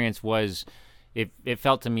experience was. It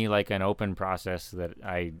felt to me like an open process that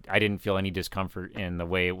I didn't feel any discomfort in the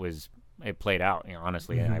way it played out.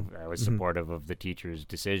 Honestly, I was supportive of the teacher's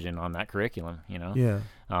decision on that curriculum.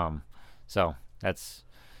 So that's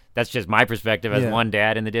just my perspective as one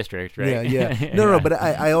dad in the district, right? No, but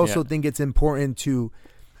I also think it's important to.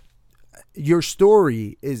 Your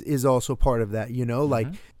story is also part of that. Like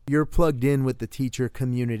you're plugged in with the teacher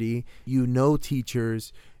community.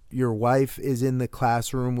 Teachers. Your wife is in the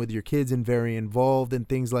classroom with your kids and very involved and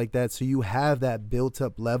things like that. So you have that built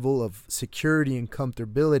up level of security and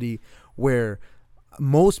comfortability where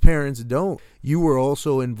most parents don't. You were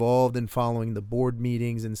also involved in following the board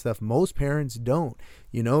meetings and stuff. Most parents don't,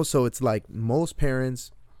 so it's like most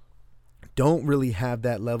parents don't really have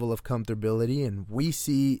that level of comfortability.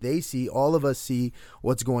 And all of us see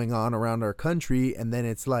what's going on around our country. And then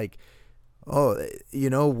it's like,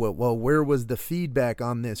 well, where was the feedback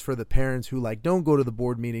on this for the parents who like don't go to the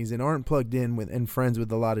board meetings and aren't plugged in with and friends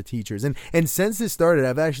with a lot of teachers? And since this started,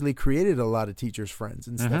 I've actually created a lot of teachers' friends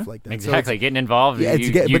and stuff like that. Exactly, so getting involved. Yeah,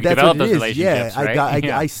 you develop those relationships. Right?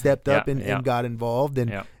 I stepped up and got involved,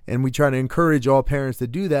 and we try to encourage all parents to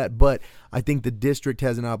do that. But I think the district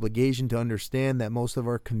has an obligation to understand that most of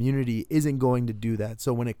our community isn't going to do that.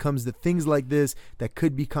 So when it comes to things like this that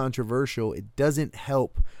could be controversial, it doesn't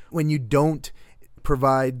help when you don't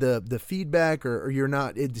provide the feedback or you're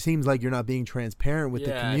not. It seems like you're not being transparent with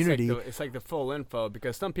the community. It's like the full info,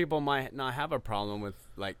 because some people might not have a problem with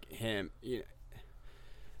like him.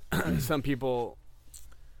 Some people.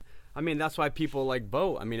 I mean, that's why people like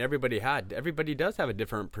vote. I mean, everybody does have a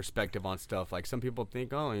different perspective on stuff. Like some people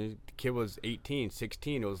think, the kid was 18,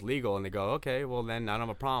 16, it was legal. And they go, okay, well then I don't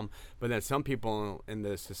have a problem. But then some people in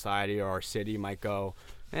the society or our city might go,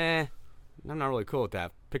 I'm not really cool with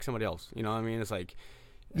that. Pick somebody else. You know what I mean? It's like.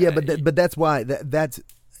 Yeah, but that's why, that's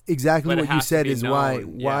exactly what you said is why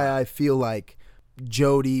I feel like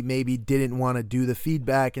Jody maybe didn't want to do the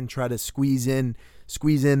feedback and try to squeeze in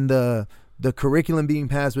the curriculum being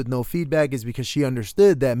passed with no feedback, is because she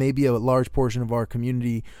understood that maybe a large portion of our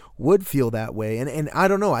community would feel that way. And I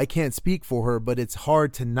don't know, I can't speak for her, but it's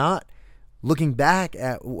hard to not, looking back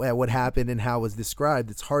at what happened and how it was described,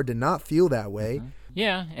 it's hard to not feel that way.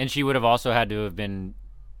 Yeah, and she would have also had to have been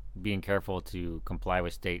being careful to comply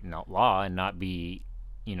with state law and not be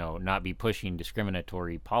not be pushing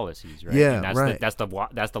discriminatory policies, right? Yeah, and that's right.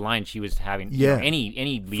 That's the line she was having. Yeah.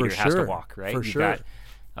 Any leader has to walk, right? For You've sure. got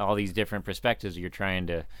all these different perspectives you're trying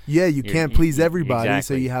to. Yeah, you can't please everybody, so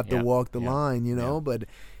exactly. you have to walk the line, But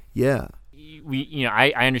yeah,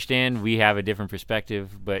 I understand we have a different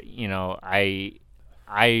perspective, but I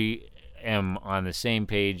am on the same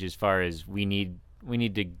page as far as we need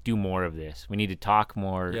to do more of this. We need to talk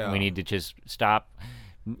more. Yeah. We need to just stop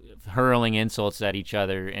hurling insults at each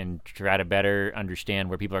other and try to better understand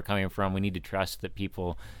where people are coming from. We need to trust that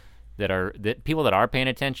people that are paying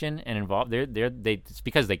attention and involved, it's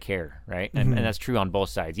because they care, right? And that's true on both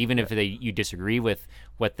sides. Even if you disagree with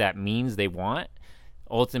what that means they want,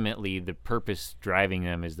 ultimately the purpose driving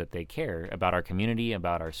them is that they care about our community,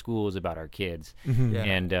 about our schools, about our kids. Yeah.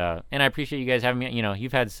 And I appreciate you guys having me.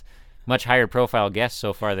 You've had much higher profile guests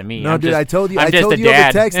so far than me. No, dude, I told you over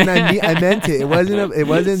text, and I meant it. It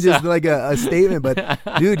wasn't just like a statement, but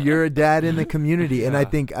dude, you're a dad in the community, and I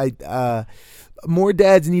think more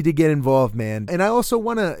dads need to get involved, man. And I also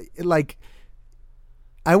want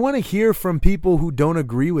to hear from people who don't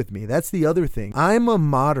agree with me. That's the other thing. I'm a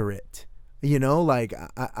moderate,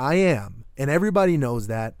 I am, and everybody knows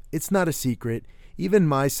that. It's not a secret. Even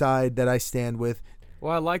my side that I stand with.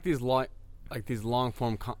 Well, I like these long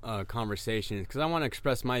form conversations because I want to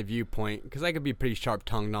express my viewpoint, because I could be pretty sharp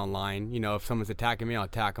tongued online. If someone's attacking me, I'll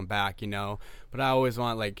attack them back. But I always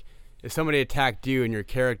want, if somebody attacked you and your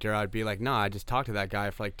character, I'd be like, nah, I just talked to that guy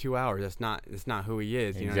for 2 hours. That's not who he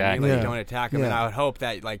is. You know what I mean? Yeah. Don't attack him. Yeah. And I would hope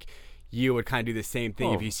that you would kind of do the same thing.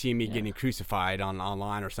 Oh, if you see me getting crucified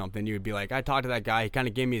online or something, you would be like, I talked to that guy. He kind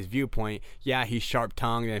of gave me his viewpoint. Yeah, he's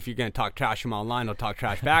sharp-tongued, and if you're going to talk trash to him online, he'll talk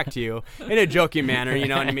trash back to you in a joking manner, you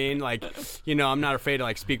know what I mean? I'm not afraid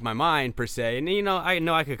to, speak my mind, per se. And, I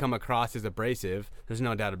know I could come across as abrasive. There's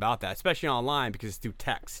no doubt about that, especially online because it's through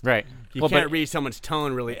text. Right. You can't read someone's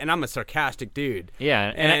tone, really, and I'm a sarcastic dude.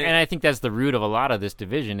 Yeah, and I think that's the root of a lot of this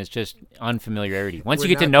division. It's just unfamiliarity. Once We're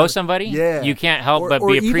you get to not know gonna- somebody, Yeah. you can't help but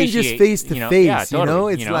or be appreciate. even just face to face, Yeah,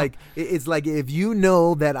 totally, it's like if you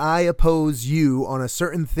know that I oppose you on a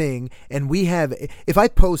certain thing, and if I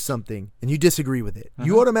post something and you disagree with it,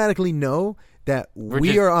 you automatically know that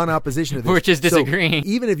we are on opposition to this. We're just So disagreeing.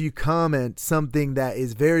 even if you comment something that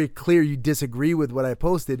is very clear you disagree with what I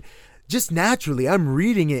posted, just naturally I'm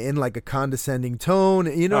reading it in a condescending tone.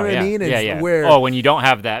 You know what I mean? It's where when you don't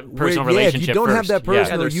have that personal relationship if you don't have that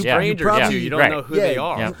personal, they're strangers probably, too. You don't know who they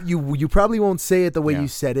are. Yeah. You probably won't say it the way you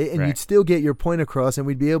said it, and you'd still get your point across, and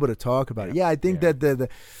we'd be able to talk about it. Yeah, I think that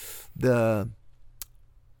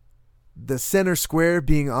the center square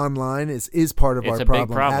being online is part of our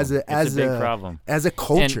problem, as a big problem as a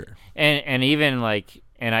culture, and even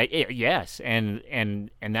and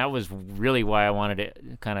that was really why I wanted to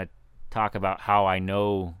kind of talk about how I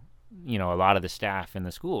know a lot of the staff in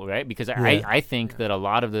the school, right? Because I think that a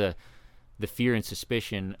lot of the fear and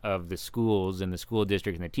suspicion of the schools and the school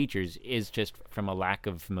district and the teachers is just from a lack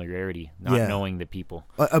of familiarity, not knowing the people.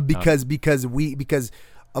 Because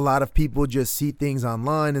a lot of people just see things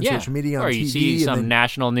online and social media on or TV. You see some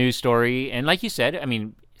national news story, and like you said,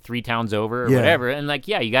 3 towns over or whatever, and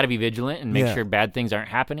you got to be vigilant and make sure bad things aren't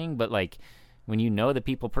happening. But when you know the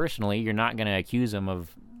people personally, you're not going to accuse them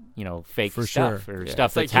of fake stuff or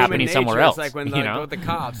stuff that's happening somewhere else. It's like when with the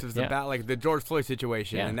cops, it was the George Floyd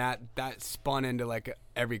situation, and that spun into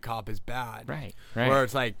every cop is bad. Right. Where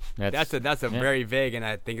it's that's a very vague, and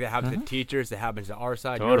I think that happens to teachers, it happens to our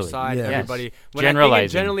side, your side, everybody. When Generalizing.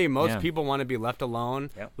 Generally, most people want to be left alone,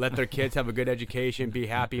 let their kids have a good education, be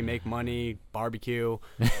happy, make money, barbecue,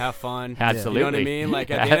 have fun. Absolutely. You know what I mean? At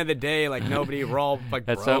the end of the day, nobody, we're all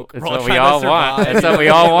that's broke. That's we're all what we trying to all want. survive. That's what we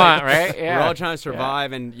all want, right? Yeah. We're all trying to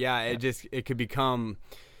survive, and it could become,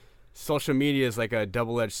 social media is like a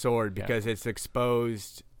double-edged sword because it's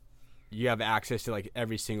exposed. You have access to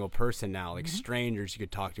every single person now, strangers you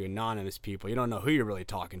could talk to, anonymous people. You don't know who you're really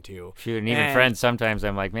talking to. Shoot, and even friends, sometimes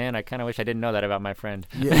I'm like, man, I kind of wish I didn't know that about my friend.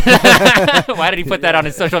 Yeah. Why did he put that on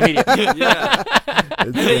his social media? Yeah.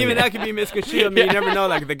 And then even that could be misconstrued. You never know.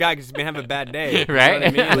 The guy could just have a bad day.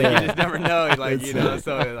 Right? You know what I mean? You just never know.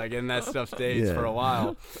 So and that stuff stays for a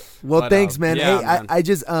while. Well, thanks, man. Yeah, hey, man. I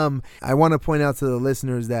just I want to point out to the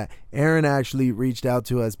listeners that Aaron actually reached out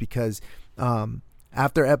to us because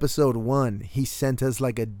after episode 1, he sent us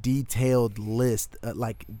a detailed list,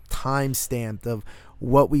 time stamped of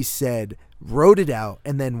what we said, wrote it out,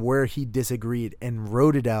 and then where he disagreed and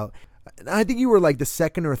wrote it out. I think you were like the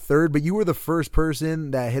second or third, but you were the first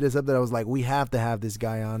person that hit us up that I was like, we have to have this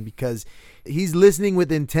guy on because he's listening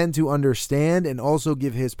with intent to understand and also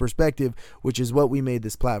give his perspective, which is what we made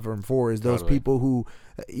this platform for, is those people who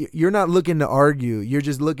you're not looking to argue. You're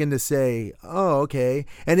just looking to say, oh, okay.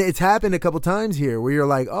 And it's happened a couple times here where you're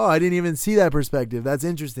like, oh, I didn't even see that perspective. That's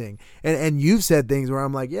interesting. And you've said things where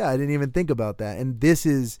I'm like, yeah, I didn't even think about that. And this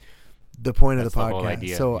is the point of the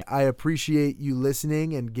podcast. So I appreciate you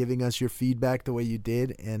listening and giving us your feedback the way you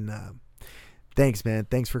did. And thanks, man.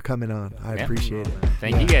 Thanks for coming on. I appreciate it.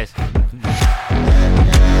 Thank you guys.